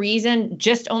whatever reason,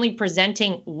 just only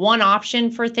presenting one option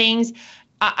for things.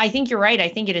 I think you're right. I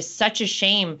think it is such a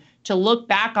shame to look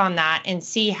back on that and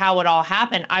see how it all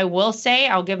happened. I will say,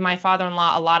 I'll give my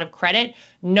father-in-law a lot of credit.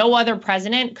 No other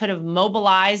president could have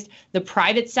mobilized the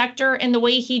private sector in the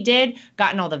way he did,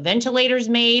 gotten all the ventilators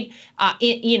made,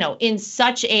 in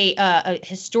such a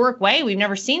historic way. We've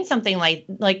never seen something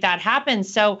like that happen.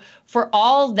 So for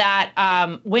all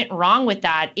that went wrong with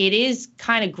that, it is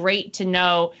kind of great to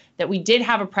know that we did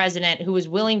have a president who was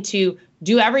willing to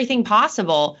do everything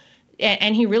possible,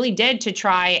 and he really did, to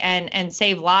try and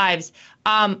save lives.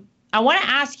 I want to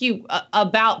ask you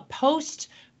about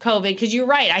post-COVID, because you're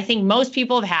right. I think most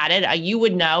people have had it. You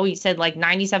would know. You said like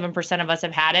 97% of us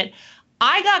have had it.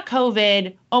 I got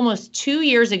COVID almost 2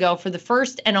 years ago for the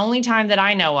first and only time that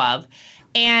I know of.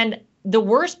 And the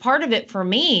worst part of it for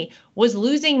me was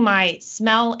losing my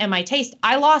smell and my taste.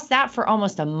 I lost that for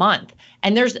almost a month.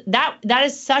 And that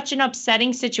is such an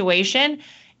upsetting situation.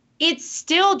 It's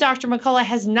still, Dr. McCullough,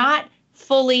 has not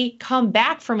fully come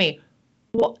back for me.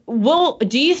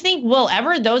 Do you think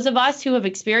those of us who have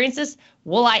experienced this,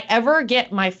 will I ever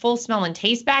get my full smell and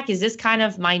taste back? Is this kind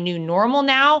of my new normal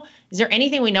now? Is there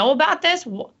anything we know about this?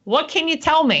 What can you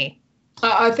tell me?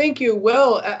 I think you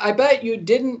will. I bet you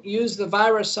didn't use the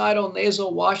virucidal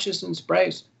nasal washes and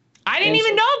sprays. I didn't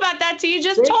even know about that till you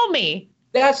just told me.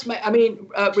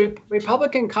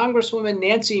 Republican Congresswoman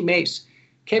Nancy Mace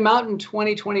came out in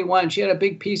 2021. She had a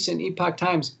big piece in Epoch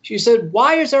Times. She said,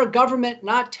 why is our government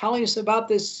not telling us about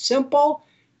this simple,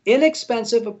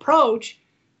 inexpensive approach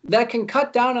that can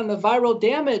cut down on the viral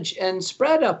damage and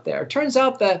spread up there. It turns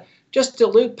out that just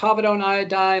dilute povidone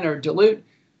iodine or dilute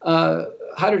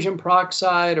hydrogen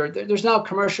peroxide, or there's now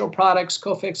commercial products,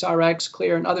 Cofix RX,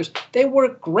 Clear, and others. They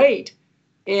work great,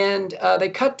 and they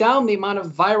cut down the amount of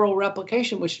viral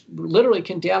replication, which literally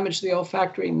can damage the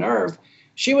olfactory nerve.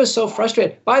 She was so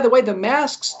frustrated. By the way, the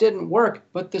masks didn't work,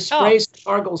 but the sprays and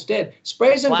gargles did.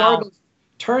 Sprays and gargles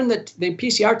turned the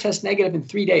PCR test negative in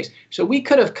 3 days. So we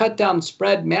could have cut down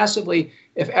spread massively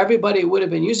if everybody would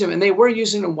have been using them. And they were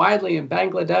using them widely in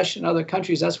Bangladesh and other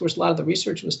countries. That's where a lot of the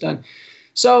research was done.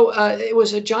 So it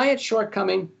was a giant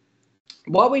shortcoming.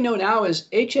 What we know now is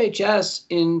HHS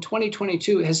in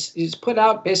 2022 has put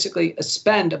out basically a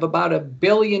spend of about $1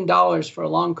 billion for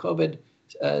long COVID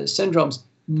syndromes.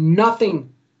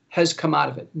 Nothing has come out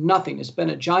of it. Nothing. It's been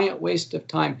a giant waste of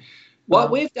time.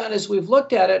 What we've done is we've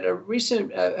looked at it, a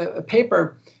recent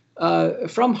paper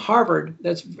from Harvard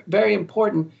that's very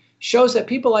important, shows that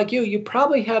people like you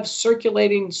probably have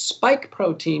circulating spike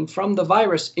protein from the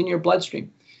virus in your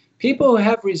bloodstream. People who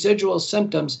have residual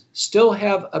symptoms still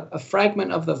have a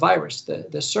fragment of the virus,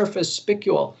 the surface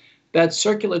spicule that's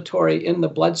circulatory in the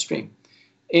bloodstream.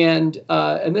 And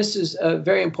this is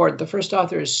very important. The first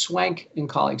author is Swank and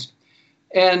colleagues.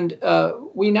 And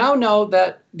we now know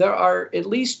that there are at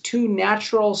least 2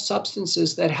 natural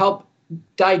substances that help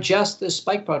digest this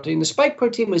spike protein. The spike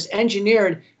protein was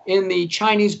engineered in the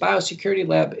Chinese biosecurity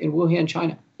lab in Wuhan,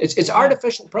 China. It's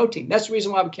artificial protein. That's the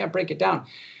reason why we can't break it down.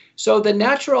 So the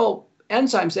natural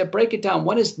enzymes that break it down,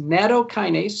 one is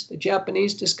nattokinase. The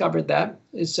Japanese discovered that.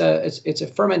 It's a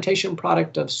fermentation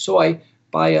product of soy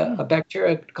by a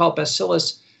bacteria called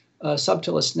Bacillus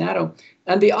subtilis natto.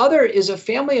 And the other is a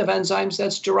family of enzymes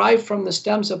that's derived from the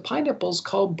stems of pineapples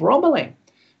called bromelain.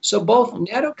 So both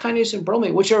nattokinase and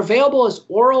bromelain, which are available as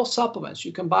oral supplements,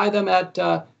 you can buy them at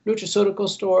nutraceutical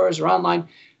stores or online,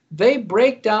 they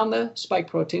break down the spike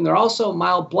protein. They're also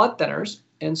mild blood thinners.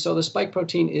 And so the spike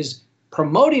protein is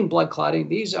promoting blood clotting.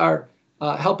 These are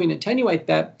helping attenuate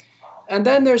that. And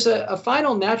then there's a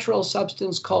final natural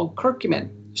substance called curcumin.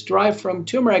 It's derived from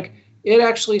turmeric. It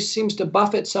actually seems to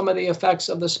buffet some of the effects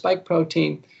of the spike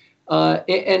protein. I've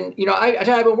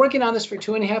been working on this for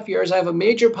 2.5 years. I have a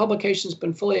major publication that's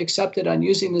been fully accepted on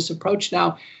using this approach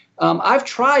now. I've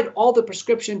tried all the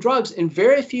prescription drugs, and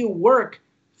very few work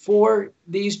for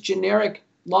these generic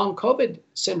long COVID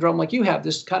syndrome like you have.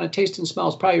 This kind of taste and smell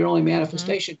is probably your only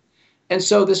manifestation. And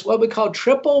so this, what we call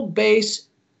triple base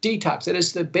detox, that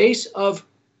is the base of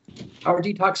our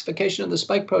detoxification of the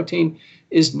spike protein,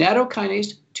 is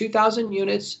nattokinase, 2,000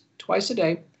 units twice a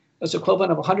day. That's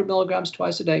equivalent of 100 milligrams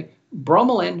twice a day.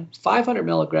 Bromelain, 500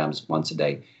 milligrams once a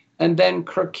day. And then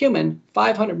curcumin,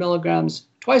 500 milligrams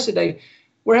twice a day.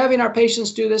 We're having our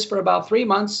patients do this for about 3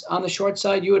 months. On the short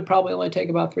side, you would probably only take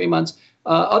about 3 months.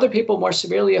 Other people more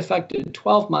severely affected,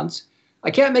 12 months.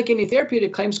 I can't make any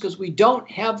therapeutic claims because we don't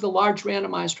have the large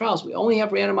randomized trials. We only have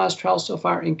randomized trials so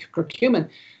far in curcumin.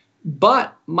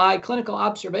 But my clinical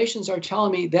observations are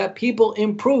telling me that people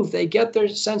improve. They get their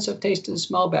sense of taste and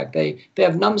smell back. They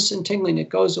have numbness and tingling. It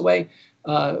goes away.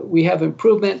 We have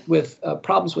improvement with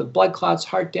problems with blood clots,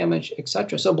 heart damage,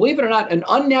 etc. So believe it or not, an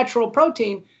unnatural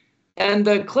protein, and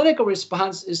the clinical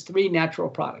response is 3 natural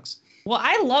products. Well,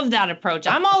 I love that approach.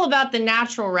 I'm all about the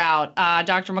natural route,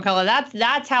 Dr. McCullough.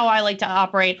 That's how I like to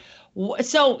operate.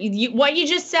 So what you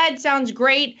just said sounds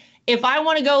great. If I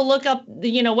want to go look up,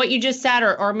 what you just said,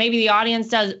 or maybe the audience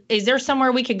does, is there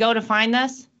somewhere we could go to find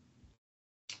this?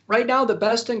 Right now, the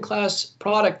best-in-class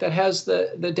product that has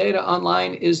the data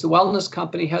online is the Wellness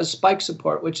Company has spike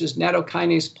support, which is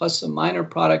nattokinase plus some minor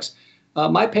products.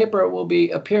 My paper will be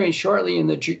appearing shortly in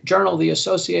the journal, the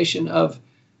Association of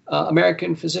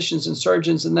American Physicians and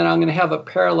Surgeons, and then I'm going to have a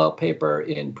parallel paper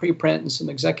in preprint and some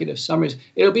executive summaries.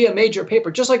 It'll be a major paper,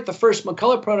 just like the first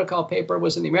McCullough Protocol paper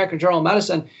was in the American Journal of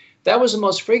Medicine. That was the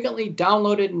most frequently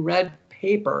downloaded and read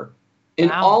paper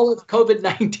in all of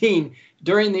COVID-19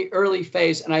 during the early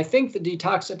phase. And I think the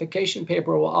detoxification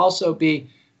paper will also be,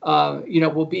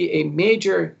 will be a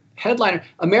major headliner.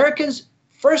 Americans,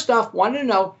 first off, wanted to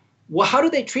know, well, how do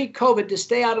they treat COVID to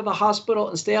stay out of the hospital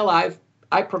and stay alive?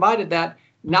 I provided that.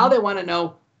 Now they want to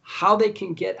know how they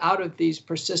can get out of these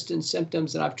persistent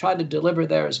symptoms, and I've tried to deliver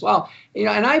there as well. And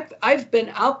I've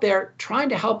been out there trying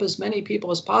to help as many people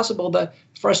as possible.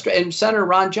 And Senator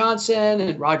Ron Johnson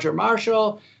and Roger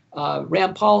Marshall,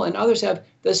 Rand Paul, and others have.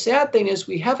 The sad thing is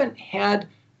we haven't had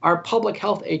our public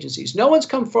health agencies. No one's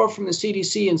come forward from the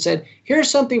CDC and said, here's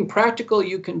something practical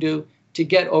you can do to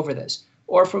get over this,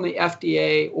 or from the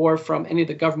FDA, or from any of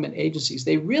the government agencies.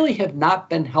 They really have not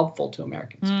been helpful to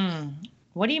Americans.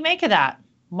 What do you make of that?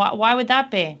 Why would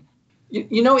that be?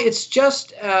 It's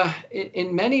just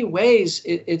in many ways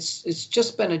it's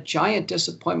just been a giant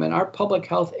disappointment. Our public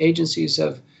health agencies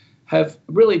have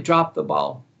really dropped the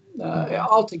ball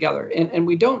altogether, and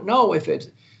we don't know if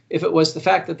it was the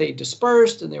fact that they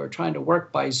dispersed and they were trying to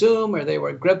work by Zoom, or they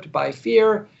were gripped by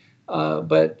fear.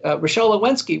 But Rochelle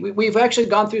Lewinsky, we've actually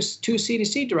gone through 2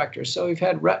 CDC directors. So we've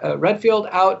had Redfield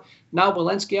out, now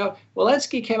Walensky out.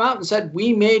 Walensky came out and said,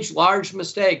 we made large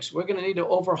mistakes. We're going to need to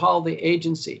overhaul the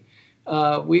agency.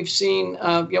 We've seen, we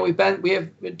have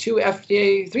 3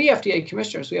 FDA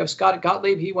commissioners. We have Scott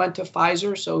Gottlieb. He went to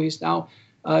Pfizer, so he's now,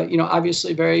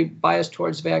 obviously very biased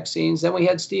towards vaccines. Then we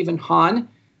had Stephen Hahn.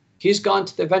 He's gone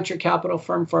to the venture capital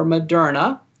firm for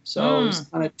Moderna. So he's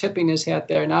kind of tipping his hat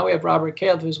there. Now we have Robert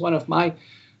Cale, who's one of my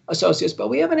associates, but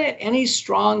we haven't had any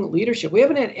strong leadership. We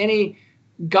haven't had any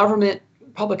government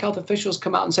public health officials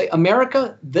come out and say,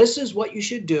 America, this is what you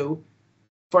should do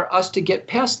for us to get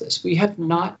past this. We have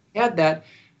not had that.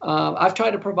 I've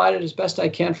tried to provide it as best I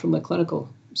can from the clinical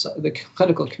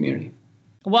community.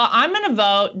 Well, I'm going to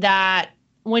vote that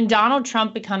when Donald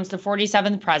Trump becomes the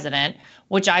 47th president,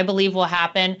 which I believe will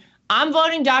happen, I'm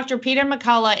voting Dr. Peter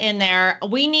McCullough in there.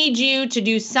 We need you to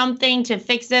do something to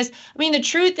fix this. I mean, the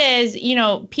truth is,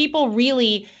 people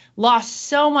really lost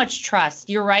so much trust.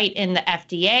 You're right, in the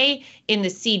FDA, in the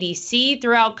CDC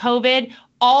throughout COVID.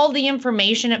 All the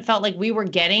information it felt like we were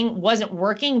getting wasn't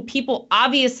working. People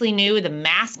obviously knew the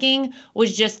masking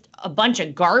was just a bunch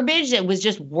of garbage. It was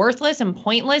just worthless and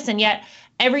pointless. And yet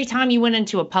every time you went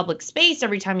into a public space,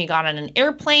 every time you got on an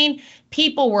airplane,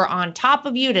 people were on top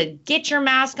of you to get your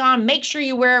mask on, make sure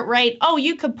you wear it right. Oh,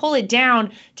 you could pull it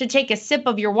down to take a sip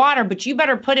of your water, but you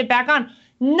better put it back on.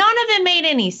 None of it made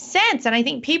any sense. And I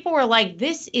think people were like,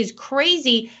 this is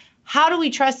crazy. How do we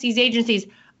trust these agencies?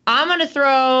 I'm going to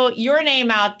throw your name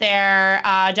out there,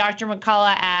 Dr.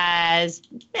 McCullough, as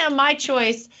my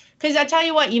choice, because I tell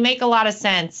you what, you make a lot of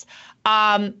sense.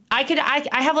 I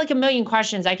have like a million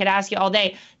questions I could ask you all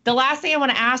day. The last thing I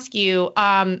want to ask you,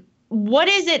 what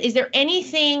is it? Is there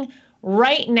anything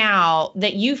right now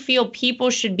that you feel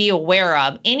people should be aware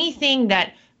of? Anything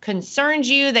that concerns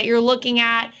you that you're looking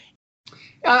at?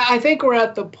 I think we're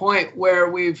at the point where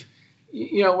we're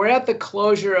at the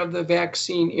closure of the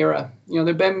vaccine era.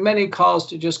 There've been many calls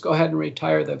to just go ahead and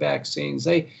retire the vaccines.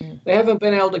 They haven't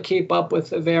been able to keep up with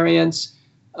the variants.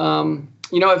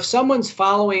 If someone's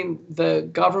following the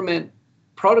government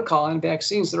protocol on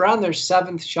vaccines, they're on their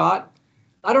 7th shot.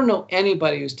 I don't know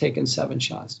anybody who's taken 7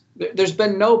 shots. There's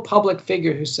been no public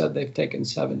figure who said they've taken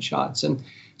 7 shots. And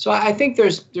so I think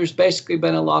there's basically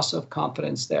been a loss of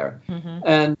confidence there.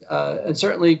 And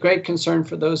certainly great concern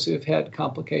for those who have had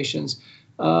complications.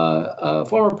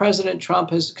 Former President Trump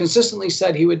has consistently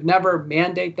said he would never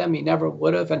mandate them. He never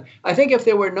would have. And I think if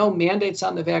there were no mandates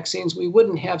on the vaccines, we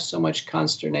wouldn't have so much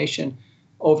consternation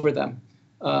over them.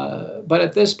 But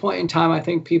at this point in time, I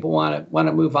think people want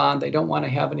to move on. They don't want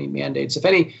to have any mandates. If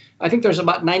any, I think there's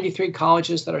about 93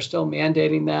 colleges that are still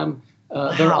mandating them.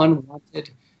 They're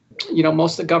unwanted.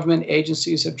 Most of the government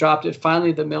agencies have dropped it.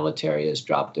 Finally, the military has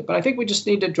dropped it. But I think we just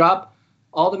need to drop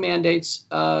all the mandates,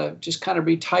 just kind of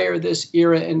retire this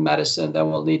era in medicine.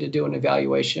 Then we'll need to do an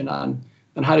evaluation on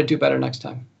how to do better next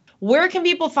time. Where can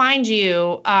people find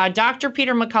you? Dr.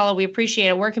 Peter McCullough, we appreciate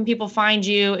it. Where can people find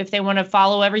you if they want to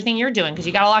follow everything you're doing? Because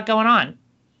you got a lot going on.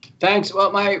 Thanks.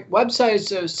 Well, my website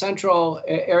is a central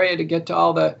area to get to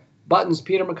all the buttons,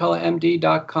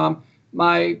 petermcculloughmd.com.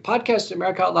 My podcast,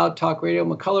 America Out Loud Talk Radio,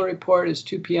 McCullough Report, is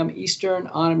 2 p.m. Eastern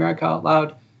on America Out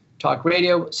Loud Talk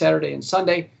Radio, Saturday and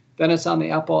Sunday. Then it's on the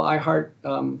Apple iHeart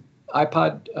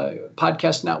iPod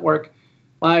podcast network.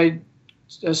 My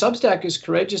Substack is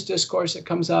Courageous Discourse. It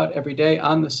comes out every day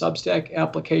on the Substack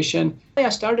application. I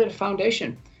started a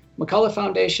foundation, McCullough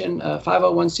Foundation,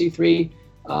 501c3.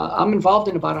 I'm involved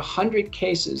in about 100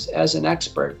 cases as an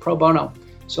expert, pro bono.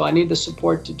 So I need the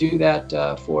support to do that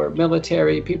for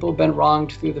military. People have been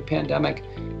wronged through the pandemic,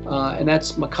 and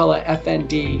that's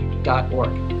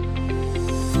McCulloughFND.org.